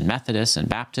Presbyterians and Methodists and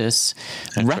Baptists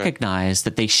recognized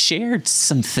that they shared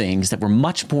some things that were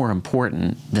much more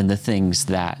important than the things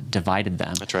that divided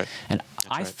them. That's right. And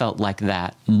I felt like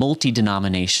that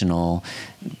multi-denominational,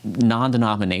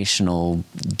 non-denominational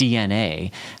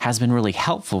DNA has been really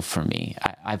helpful for me.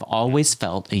 I've always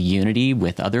felt a unity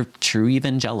with other true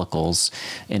evangelicals,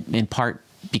 in part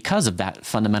because of that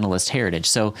fundamentalist heritage.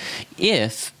 So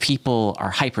if people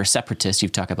are hyper-separatist,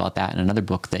 you've talked about that in another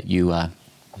book that you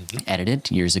edited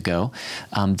years ago,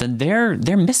 then they're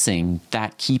missing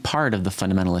that key part of the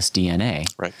fundamentalist DNA.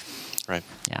 Right.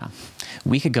 Yeah.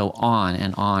 We could go on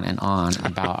and on and on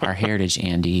about our heritage,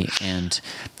 Andy, and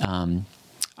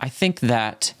I think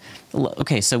that,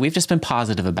 okay, so we've just been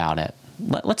positive about it.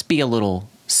 Let's be a little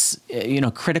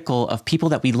critical of people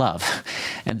that we love.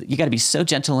 And you got to be so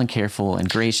gentle and careful and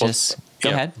gracious. Go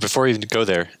ahead. Before we even go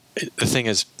there, the thing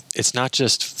is, it's not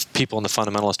just people in the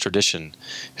fundamentalist tradition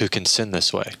who can sin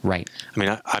this way. Right. I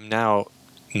mean, I'm now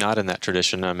not in that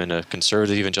tradition. I'm in a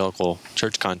conservative evangelical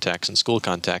church context and school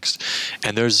context.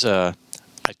 And there's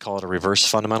I'd call it a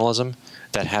reverse fundamentalism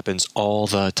that happens all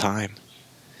the time.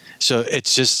 So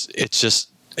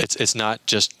it's not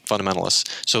just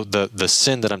fundamentalists. So the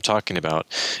sin that I'm talking about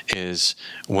is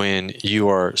when you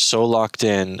are so locked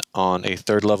in on a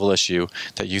third level issue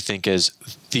that you think is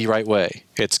the right way,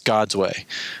 it's God's way,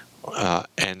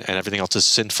 and everything else is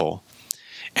sinful.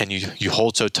 And you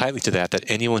hold so tightly to that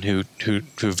anyone who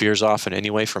veers off in any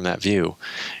way from that view,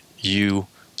 you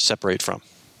separate from.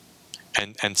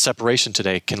 And separation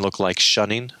today can look like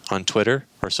shunning on Twitter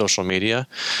or social media.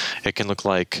 It can look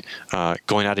like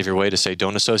going out of your way to say,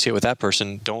 don't associate with that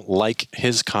person, don't like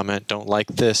his comment, don't like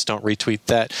this, don't retweet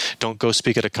that, don't go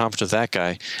speak at a conference with that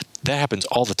guy. That happens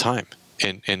all the time.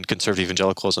 in conservative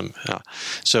evangelicalism.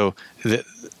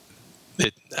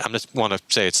 I just want to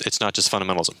say it's not just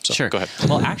fundamentalism. So Sure. Go ahead.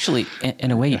 Well, actually, in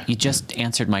a way, you just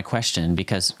answered my question,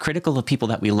 because critical of people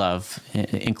that we love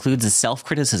includes a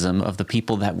self-criticism of the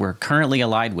people that we're currently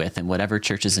allied with in whatever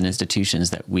churches and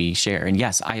institutions that we share. And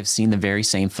yes, I have seen the very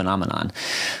same phenomenon.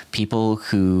 People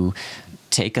who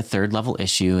take a third level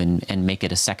issue and make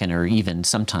it a second, or even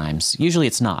sometimes, usually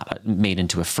it's not made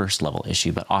into a first level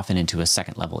issue, but often into a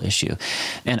second level issue.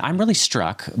 And I'm really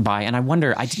struck by, and I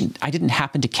wonder, I didn't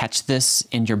happen to catch this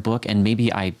in your book, and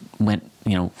maybe I went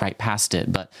right past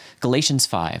it, but Galatians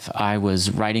 5, I was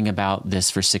writing about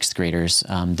this for sixth graders.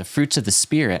 The fruits of the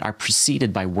Spirit are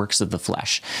preceded by works of the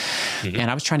flesh. Mm-hmm. And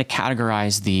I was trying to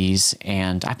categorize these,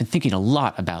 and I've been thinking a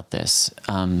lot about this.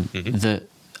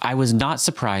 I was not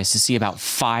surprised to see about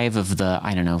 5 of the,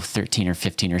 13 or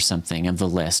 15 or something of the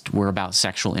list were about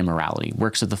sexual immorality.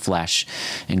 Works of the flesh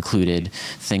included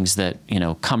things that,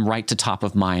 come right to top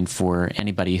of mind for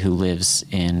anybody who lives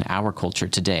in our culture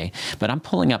today. But I'm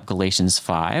pulling up Galatians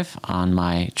 5 on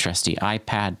my trusty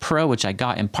iPad Pro, which I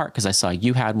got in part because I saw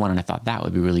you had one and I thought that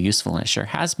would be really useful, and it sure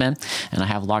has been. And I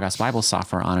have Logos Bible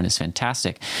software on, and it's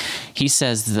fantastic. He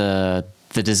says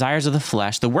the desires of the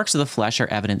flesh, the works of the flesh are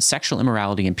evident: sexual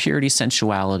immorality, impurity,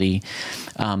 sensuality.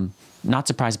 Not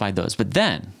surprised by those. But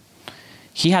then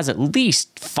he has at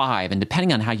least 5, and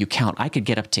depending on how you count, I could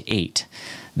get up to 8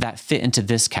 that fit into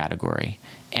this category: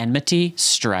 enmity,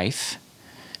 strife,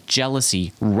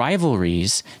 jealousy,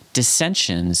 rivalries,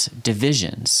 dissensions,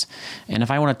 divisions. And if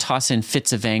I want to toss in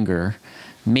fits of anger,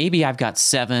 maybe I've got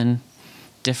 7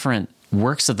 different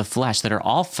works of the flesh that are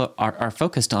all are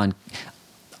focused on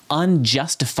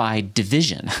unjustified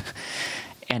division.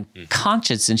 And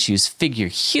conscience issues figure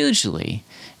hugely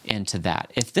into that.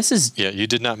 If this is... Yeah, you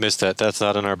did not miss that. That's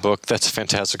not in our book. That's a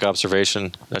fantastic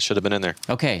observation. That should have been in there.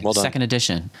 Okay, well done. Second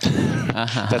edition.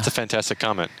 That's a fantastic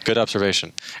comment. Good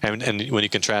observation. And when you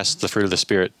contrast the fruit of the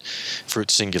Spirit, fruit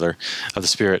singular of the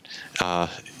Spirit,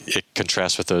 it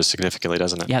contrasts with those significantly,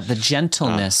 doesn't it? Yeah, the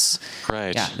gentleness.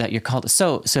 Right. Yeah, that you're called.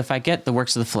 So if I get the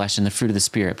works of the flesh and the fruit of the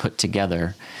Spirit put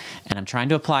together, and I'm trying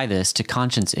to apply this to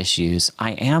conscience issues,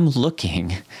 I am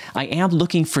looking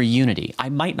for unity. I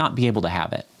might not be able to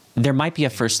have it. There might be a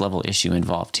first level issue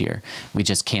involved here. We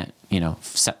just can't,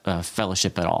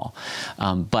 fellowship at all.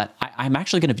 But I'm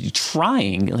actually going to be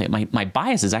trying. My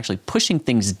bias is actually pushing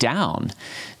things down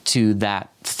to that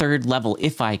third level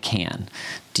if I can.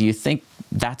 Do you think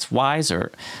that's wise,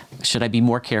 or should I be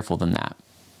more careful than that?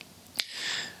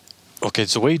 Okay,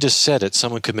 so the way you just said it,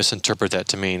 someone could misinterpret that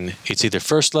to mean it's either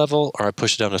first level or I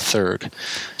push it down to third.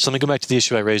 So let me go back to the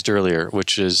issue I raised earlier,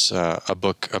 which is a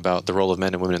book about the role of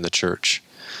men and women in the church.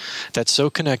 That's so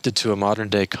connected to a modern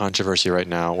day controversy right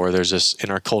now, where there's this,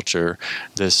 in our culture,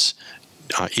 this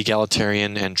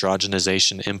egalitarian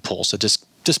androgenization impulse that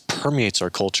just permeates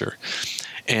our culture.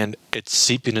 And it's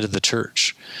seeping into the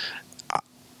church.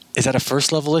 Is that a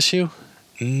first level issue?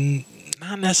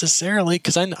 Not necessarily,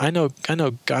 because I know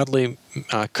godly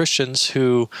Christians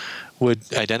who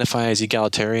would identify as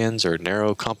egalitarians or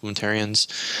narrow complementarians.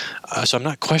 So I'm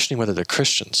not questioning whether they're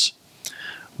Christians.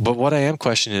 But what I am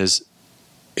questioning is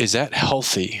that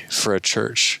healthy for a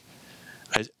church?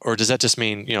 Or does that just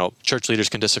mean, church leaders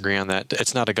can disagree on that?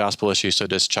 It's not a gospel issue, so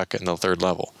just chuck it in the third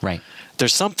level. Right.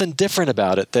 There's something different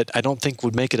about it that I don't think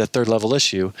would make it a third level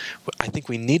issue. I think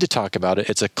we need to talk about it.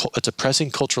 It's a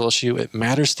pressing cultural issue. It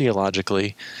matters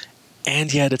theologically,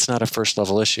 and yet it's not a first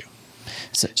level issue.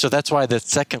 So that's why the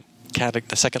second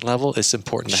level is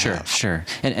important to have. Sure.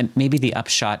 And maybe the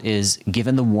upshot is,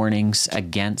 given the warnings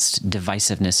against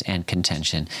divisiveness and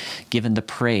contention, given the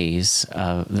praise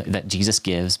that Jesus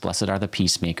gives, blessed are the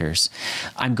peacemakers,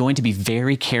 I'm going to be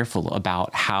very careful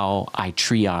about how I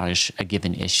triage a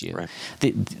given issue. Right.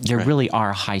 There really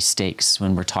are high stakes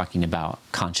when we're talking about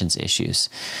conscience issues.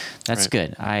 That's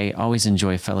good. I always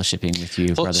enjoy fellowshipping with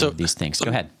you, brother, of these things.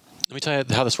 Go ahead. Let me tell you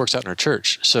how this works out in our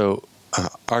church. So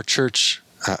our church...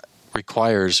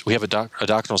 we have a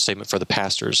doctrinal statement for the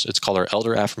pastors. It's called our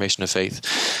Elder Affirmation of Faith,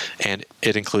 and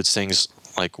it includes things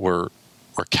like we're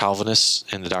Calvinists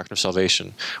in the doctrine of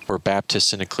salvation, we're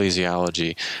Baptists in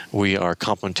ecclesiology, we are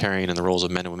complementarian in the roles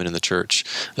of men and women in the church,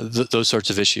 those sorts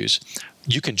of issues.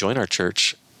 You can join our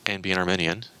church and be an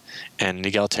Arminian and an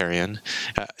egalitarian,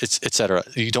 etc.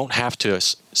 You don't have to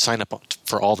sign up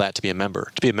for all that to be a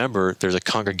member. To be a member, there's a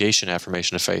congregation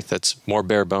affirmation of faith that's more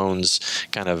bare bones,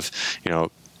 kind of,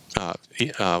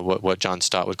 what John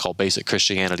Stott would call basic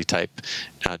Christianity type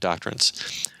doctrines.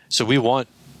 So we want,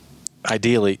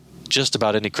 ideally, just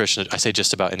about any Christian. I say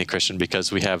just about any Christian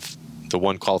because we have the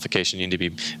one qualification: you need to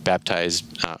be baptized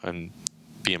and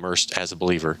be immersed as a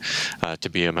believer to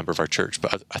be a member of our church.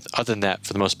 But other than that,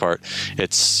 for the most part,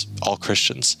 it's all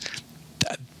Christians.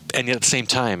 And yet at the same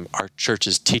time, our church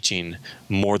is teaching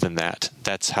more than that.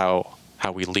 That's how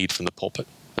we lead from the pulpit.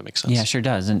 That makes sense. Yeah, sure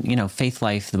does. And, Faith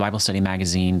Life, the Bible Study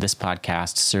Magazine, this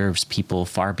podcast serves people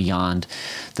far beyond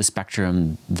the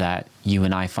spectrum that you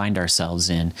and I find ourselves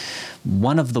in.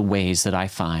 One of the ways that I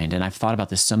find, and I've thought about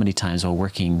this so many times while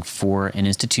working for an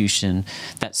institution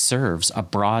that serves a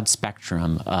broad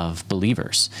spectrum of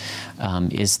believers,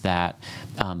 is that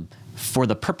for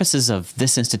the purposes of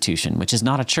this institution, which is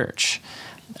not a church,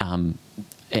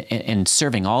 and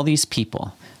serving all these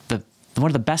people, one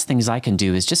of the best things I can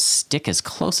do is just stick as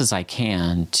close as I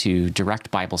can to direct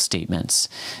Bible statements.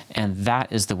 And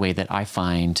that is the way that I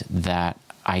find that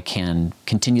I can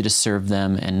continue to serve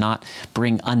them and not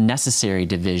bring unnecessary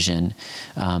division,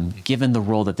 given the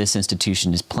role that this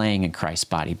institution is playing in Christ's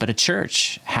body. But a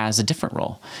church has a different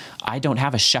role. I don't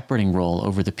have a shepherding role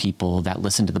over the people that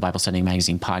listen to the Bible Study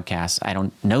Magazine podcast. I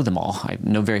don't know them all. I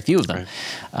know very few of them.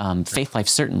 Right. Faith Life,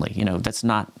 certainly, that's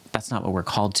not what we're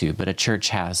called to, but a church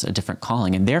has a different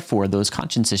calling. And therefore, those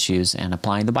conscience issues and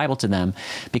applying the Bible to them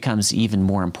becomes even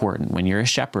more important. When you're a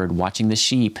shepherd watching the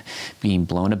sheep being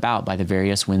blown about by the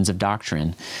various winds of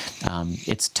doctrine,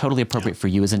 it's totally appropriate for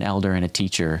you as an elder and a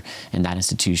teacher in that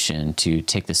institution to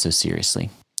take this so seriously.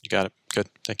 You got it. Good.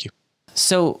 Thank you.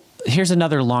 So here's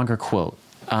another longer quote.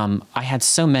 I had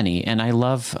so many, and I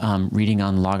love reading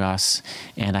on Logos,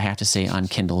 and I have to say on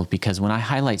Kindle, because when I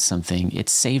highlight something, it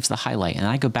saves the highlight, and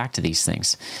I go back to these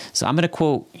things. So I'm going to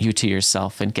quote you to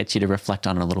yourself and get you to reflect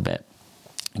on it a little bit.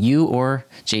 You or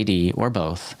JD or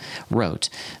both wrote,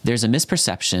 "There's a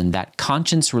misperception that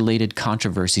conscience-related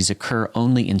controversies occur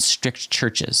only in strict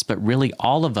churches, but really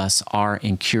all of us are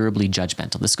incurably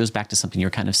judgmental." This goes back to something you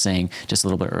were kind of saying just a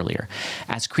little bit earlier.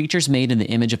 As creatures made in the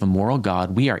image of a moral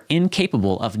God, we are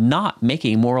incapable of not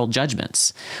making moral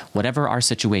judgments, whatever our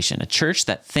situation. A church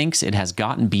that thinks it has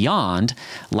gotten beyond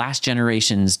last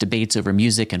generation's debates over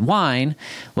music and wine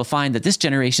will find that this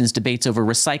generation's debates over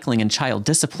recycling and child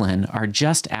discipline are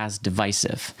just as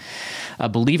divisive. A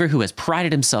believer who has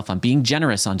prided himself on being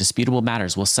generous on disputable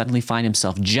matters will suddenly find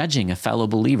himself judging a fellow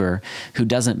believer who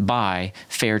doesn't buy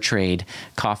fair trade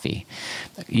coffee.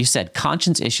 You said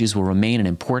conscience issues will remain an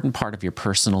important part of your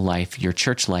personal life, your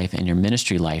church life, and your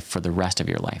ministry life for the rest of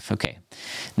your life. Okay.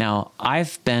 Now,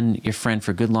 I've been your friend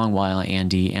for a good long while,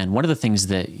 Andy, and one of the things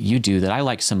that you do that I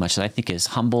like so much that I think is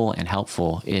humble and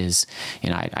helpful is,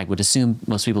 I would assume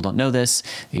most people don't know this,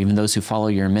 even those who follow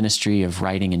your ministry of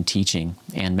writing and teaching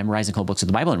and memorizing whole books of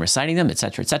the Bible and reciting them, et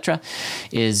cetera,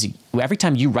 is every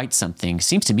time you write something,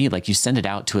 seems to me like you send it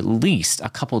out to at least a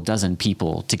couple dozen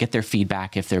people to get their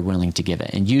feedback if they're willing to give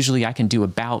it. And usually I can do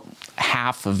about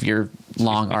half of your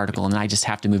long article, and then I just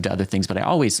have to move to other things. But I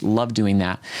always love doing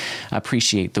that. I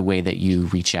appreciate the way that you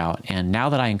reach out. And now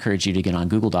that I encourage you to get on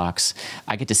Google Docs,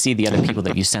 I get to see the other people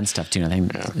that you send stuff to. And I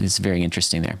think it's very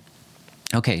interesting there.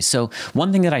 Okay, so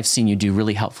one thing that I've seen you do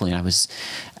really helpfully,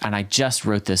 and I just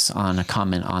wrote this on a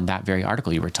comment on that very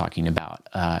article you were talking about.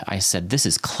 I said, this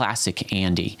is classic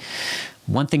Andy.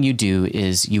 One thing you do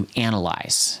is you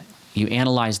analyze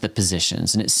the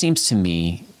positions. And it seems to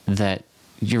me that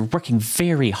you're working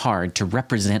very hard to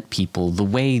represent people the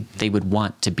way they would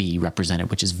want to be represented,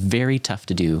 which is very tough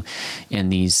to do in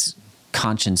these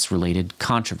conscience-related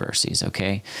controversies,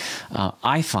 okay?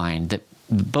 I find that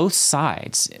both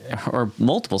sides, or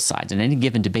multiple sides in any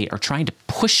given debate, are trying to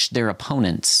push their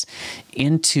opponents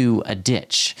into a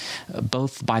ditch,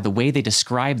 both by the way they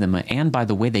describe them and by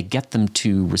the way they get them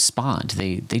to respond.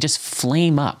 They just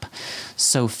flame up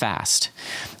so fast.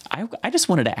 I just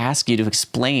wanted to ask you to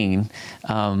explain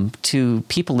to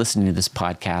people listening to this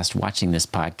podcast, watching this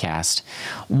podcast,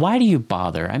 why do you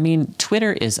bother? I mean,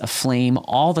 Twitter is aflame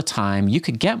all the time. You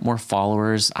could get more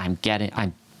followers. I'm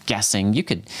guessing you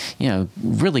could,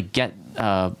 really get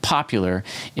popular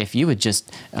if you would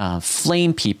just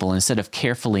flame people instead of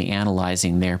carefully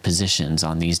analyzing their positions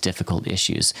on these difficult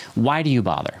issues. Why do you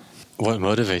bother? What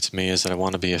motivates me is that I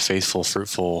want to be a faithful,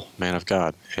 fruitful man of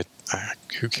God.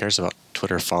 Who cares about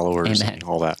Twitter followers and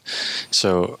all that?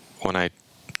 So when I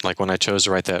chose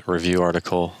to write that review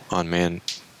article on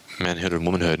manhood and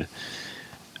womanhood,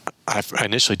 I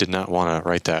initially did not want to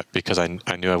write that because I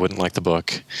knew I wouldn't like the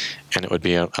book and it would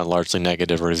be a largely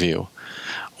negative review.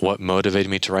 What motivated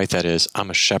me to write that is I'm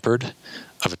a shepherd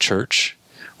of a church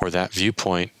where that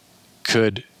viewpoint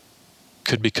could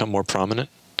become more prominent,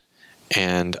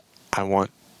 and I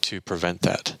want to prevent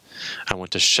that. I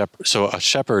want to shepherd. So a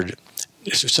shepherd,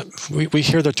 we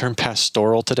hear the term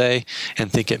pastoral today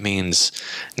and think it means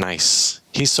nice.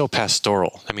 He's so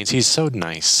pastoral. That means he's so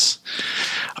nice.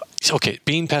 Okay,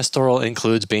 being pastoral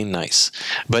includes being nice,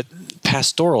 but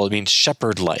pastoral means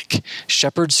shepherd-like.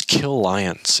 Shepherds kill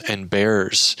lions and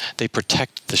bears. They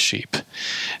protect the sheep.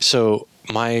 So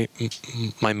my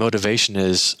motivation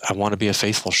is I want to be a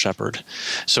faithful shepherd.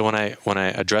 So when I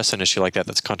address an issue like that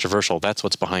that's controversial, that's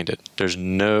what's behind it. There's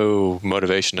no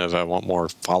motivation of I want more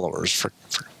followers.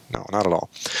 No, not at all.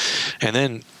 And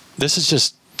then this is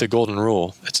just the golden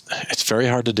rule. It's very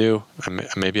hard to do.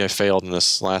 Maybe I failed in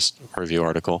this last review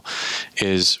article.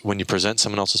 Is when you present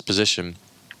someone else's position,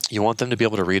 you want them to be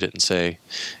able to read it and say,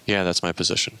 "Yeah, that's my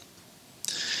position."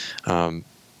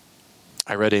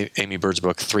 I read Amy Bird's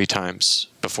book 3 times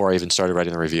before I even started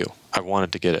writing the review. I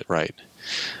wanted to get it right.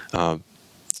 That's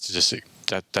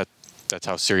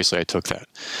how seriously I took that.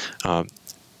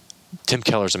 Tim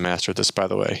Keller's a master at this, by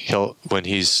the way. When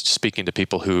he's speaking to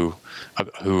people who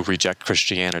reject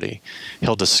Christianity,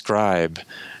 he'll describe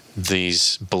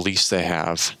these beliefs they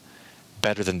have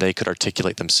better than they could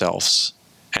articulate themselves.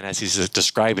 And as he's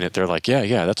describing it, they're like,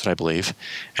 yeah, that's what I believe.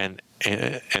 And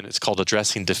it's called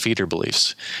addressing defeater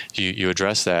beliefs. You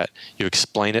address that, you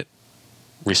explain it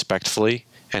respectfully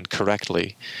and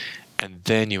correctly, and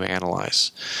then you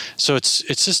analyze. So it's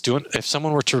just doing. If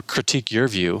someone were to critique your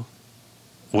view,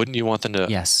 wouldn't you want them to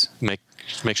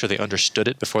make sure they understood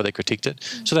it before they critiqued it?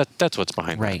 So that's what's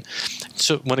behind right. that.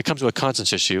 So when it comes to a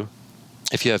conscience issue,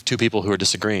 if you have 2 people who are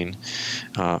disagreeing,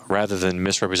 rather than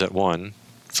misrepresent one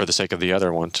for the sake of the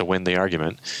other one to win the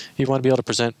argument, you want to be able to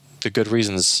present the good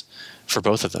reasons for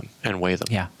both of them and weigh them.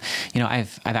 Yeah.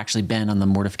 I've actually been on the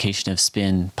Mortification of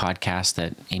Spin podcast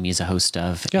that Amy is a host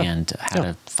of and had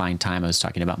a fine time. I was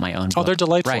talking about my own book. Oh, they're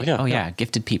delightful. Right. Yeah.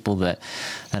 Gifted people that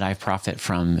I profit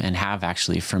from and have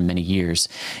actually for many years.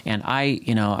 And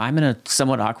I'm in a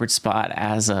somewhat awkward spot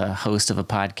as a host of a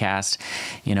podcast.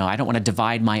 I don't want to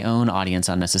divide my own audience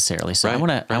unnecessarily. So I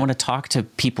want to talk to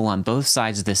people on both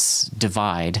sides of this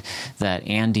divide that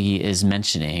Andy is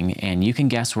mentioning, and you can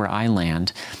guess where I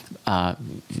land.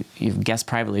 You can guess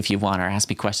privately if you want, or ask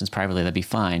me questions privately, that'd be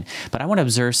fine. But I want to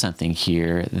observe something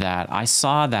here that I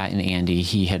saw that in Andy.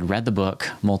 He had read the book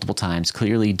multiple times,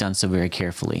 clearly done so very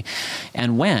carefully.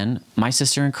 And when my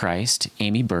sister in Christ,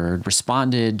 Amy Bird,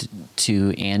 responded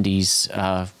to Andy's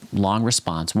long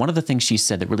response, one of the things she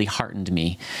said that really heartened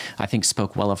me, I think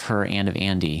spoke well of her and of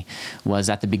Andy, was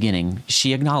at the beginning,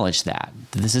 she acknowledged that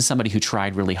this is somebody who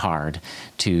tried really hard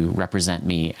to represent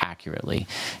me accurately.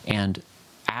 And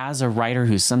as a writer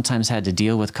who sometimes had to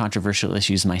deal with controversial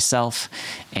issues myself,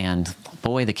 and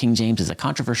boy, the King James is a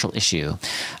controversial issue,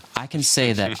 I can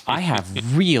say that I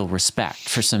have real respect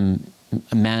for some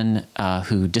men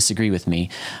who disagree with me.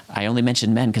 I only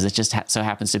mention men because it just so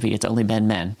happens to be it's only been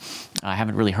men. I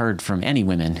haven't really heard from any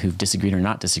women who've disagreed or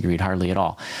not disagreed, hardly at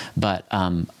all. But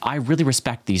I really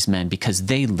respect these men because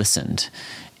they listened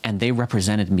and they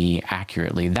represented me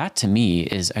accurately. That to me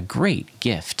is a great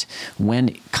gift.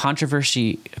 When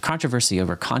controversy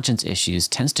over conscience issues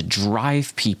tends to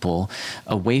drive people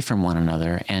away from one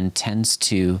another and tends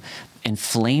to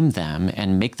inflame them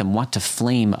and make them want to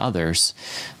flame others,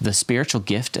 the spiritual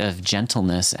gift of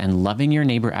gentleness and loving your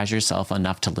neighbor as yourself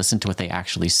enough to listen to what they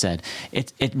actually said,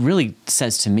 it really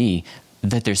says to me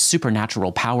that there's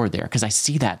supernatural power there, because I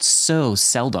see that so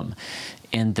seldom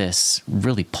in this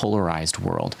really polarized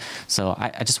world. So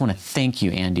I just want to thank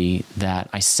you, Andy, that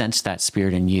I sensed that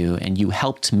spirit in you, and you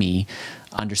helped me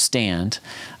understand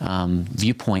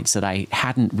viewpoints that I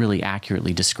hadn't really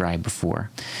accurately described before.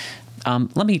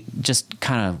 Let me just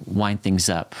kind of wind things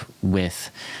up with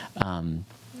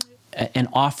an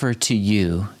offer to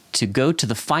you to go to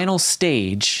the final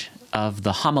stage of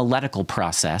the homiletical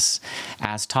process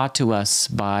as taught to us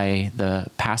by the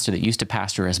pastor that used to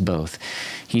pastor us both.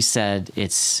 He said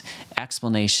it's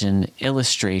explanation,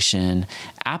 illustration,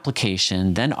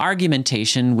 application, then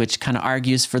argumentation, which kind of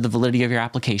argues for the validity of your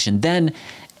application, then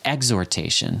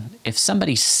exhortation. If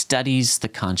somebody studies the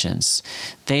conscience,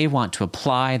 they want to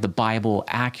apply the Bible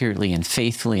accurately and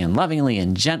faithfully and lovingly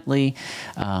and gently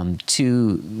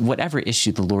to whatever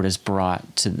issue the Lord has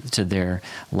brought to their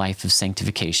life of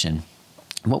sanctification.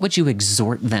 What would you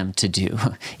exhort them to do?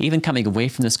 Even coming away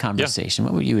from this conversation,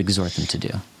 what would you exhort them to do?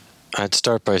 I'd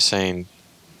start by saying,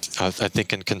 I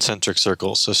think in concentric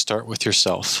circles, so start with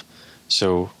yourself.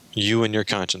 So you and your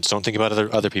conscience. Don't think about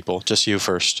other people, just you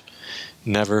first.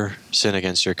 Never sin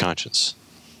against your conscience.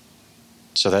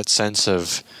 So that sense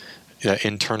of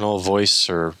internal voice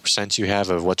or sense you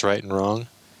have of what's right and wrong,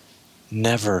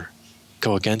 never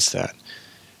go against that.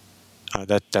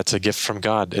 That's a gift from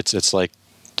God. It's like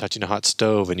touching a hot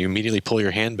stove and you immediately pull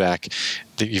your hand back.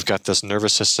 you've got this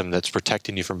nervous system that's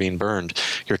protecting you from being burned.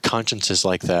 Your conscience is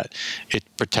like that. It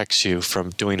protects you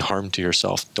from doing harm to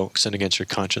yourself. Don't sin against your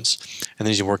conscience. And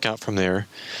then as you work out from there,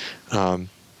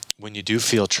 when you do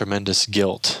feel tremendous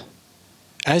guilt,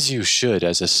 as you should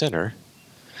as a sinner,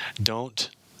 don't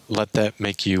let that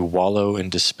make you wallow in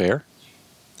despair,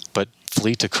 but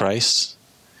flee to Christ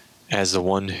as the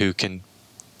one who can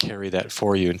carry that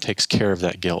for you and takes care of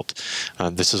that guilt.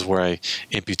 This is where the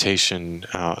imputation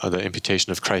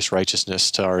of Christ's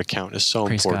righteousness to our account is so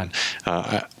Praise important.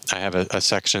 I have a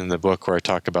section in the book where I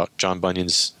talk about John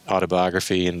Bunyan's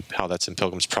autobiography and how that's in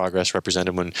Pilgrim's Progress,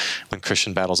 represented when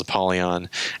Christian battles Apollyon,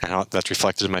 and how that's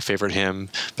reflected in my favorite hymn,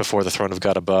 Before the Throne of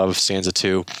God Above, stanza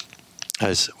 2.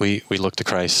 As we look to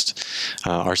Christ,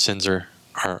 our sins are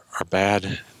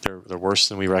bad. They're worse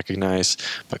than we recognize,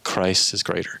 but Christ is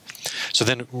greater. So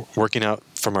then, working out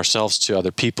from ourselves to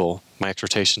other people, my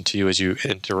exhortation to you as you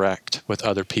interact with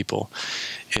other people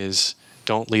is,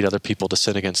 don't lead other people to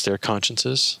sin against their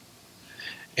consciences,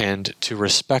 and to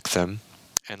respect them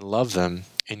and love them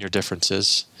in your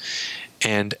differences.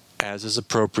 And as is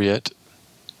appropriate,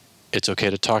 it's okay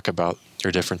to talk about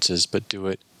your differences, but do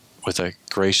it with a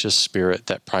gracious spirit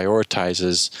that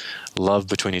prioritizes love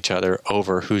between each other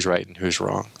over who's right and who's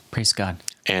wrong. Praise God.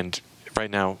 And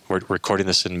right now, we're recording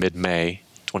this in mid-May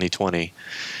 2020.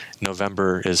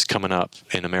 November is coming up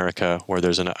in America where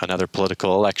there's another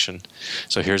political election.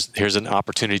 So here's an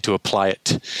opportunity to apply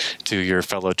it to your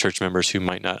fellow church members who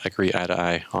might not agree eye to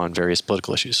eye on various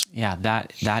political issues. Yeah,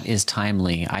 that is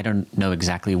timely. I don't know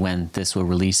exactly when this will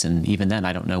release, and even then,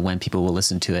 I don't know when people will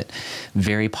listen to it.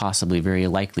 Very possibly, very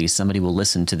likely, somebody will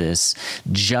listen to this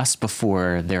just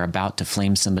before they're about to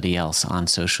flame somebody else on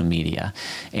social media.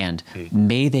 And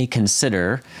may they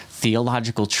consider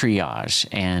theological triage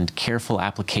and careful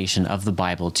application of the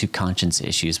Bible to conscience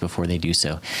issues before they do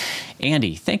so.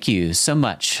 Andy, thank you so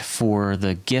much for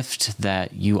the gift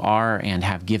that you are and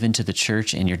have given to the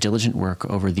church and your diligent work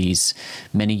over these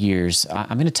many years.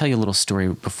 I'm going to tell you a little story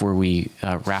before we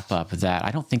wrap up that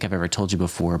I don't think I've ever told you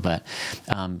before, but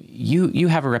you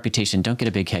have a reputation, don't get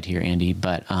a big head here, Andy,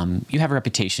 but you have a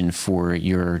reputation for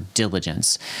your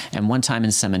diligence. And one time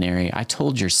in seminary, I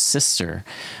told your sister,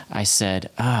 I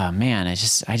said, man, I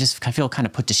feel kind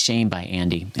of put to shame by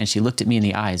Andy. And she looked at me in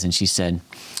the eyes and she said,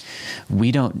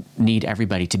 we don't need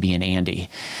everybody to be an Andy.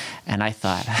 And I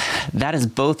thought, that is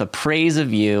both a praise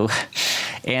of you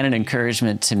and an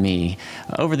encouragement to me.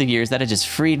 Over the years, that has just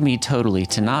freed me totally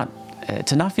to not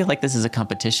feel like this is a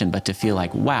competition, but to feel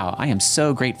like, wow, I am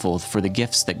so grateful for the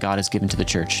gifts that God has given to the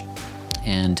church.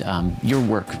 And your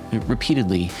work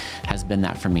repeatedly has been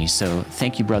that for me. So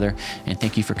thank you, brother, and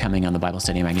thank you for coming on the Bible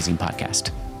Study Magazine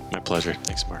podcast. My pleasure.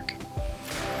 Thanks, Mark.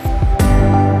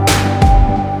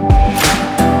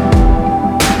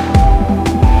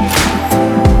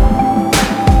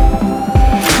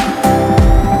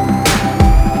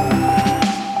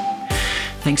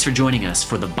 Thanks for joining us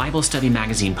for the Bible Study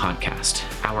Magazine podcast.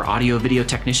 Our audio-video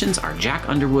technicians are Jack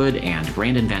Underwood and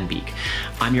Brandon Van Beek.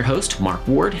 I'm your host, Mark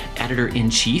Ward,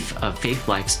 editor-in-chief of Faith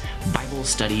Life's Bible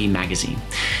Study Magazine.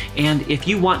 And if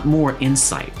you want more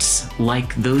insights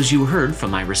like those you heard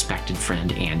from my respected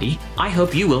friend Andy, I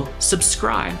hope you will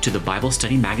subscribe to the Bible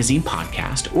Study Magazine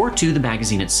podcast or to the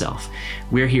magazine itself.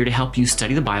 We're here to help you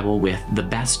study the Bible with the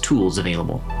best tools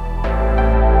available.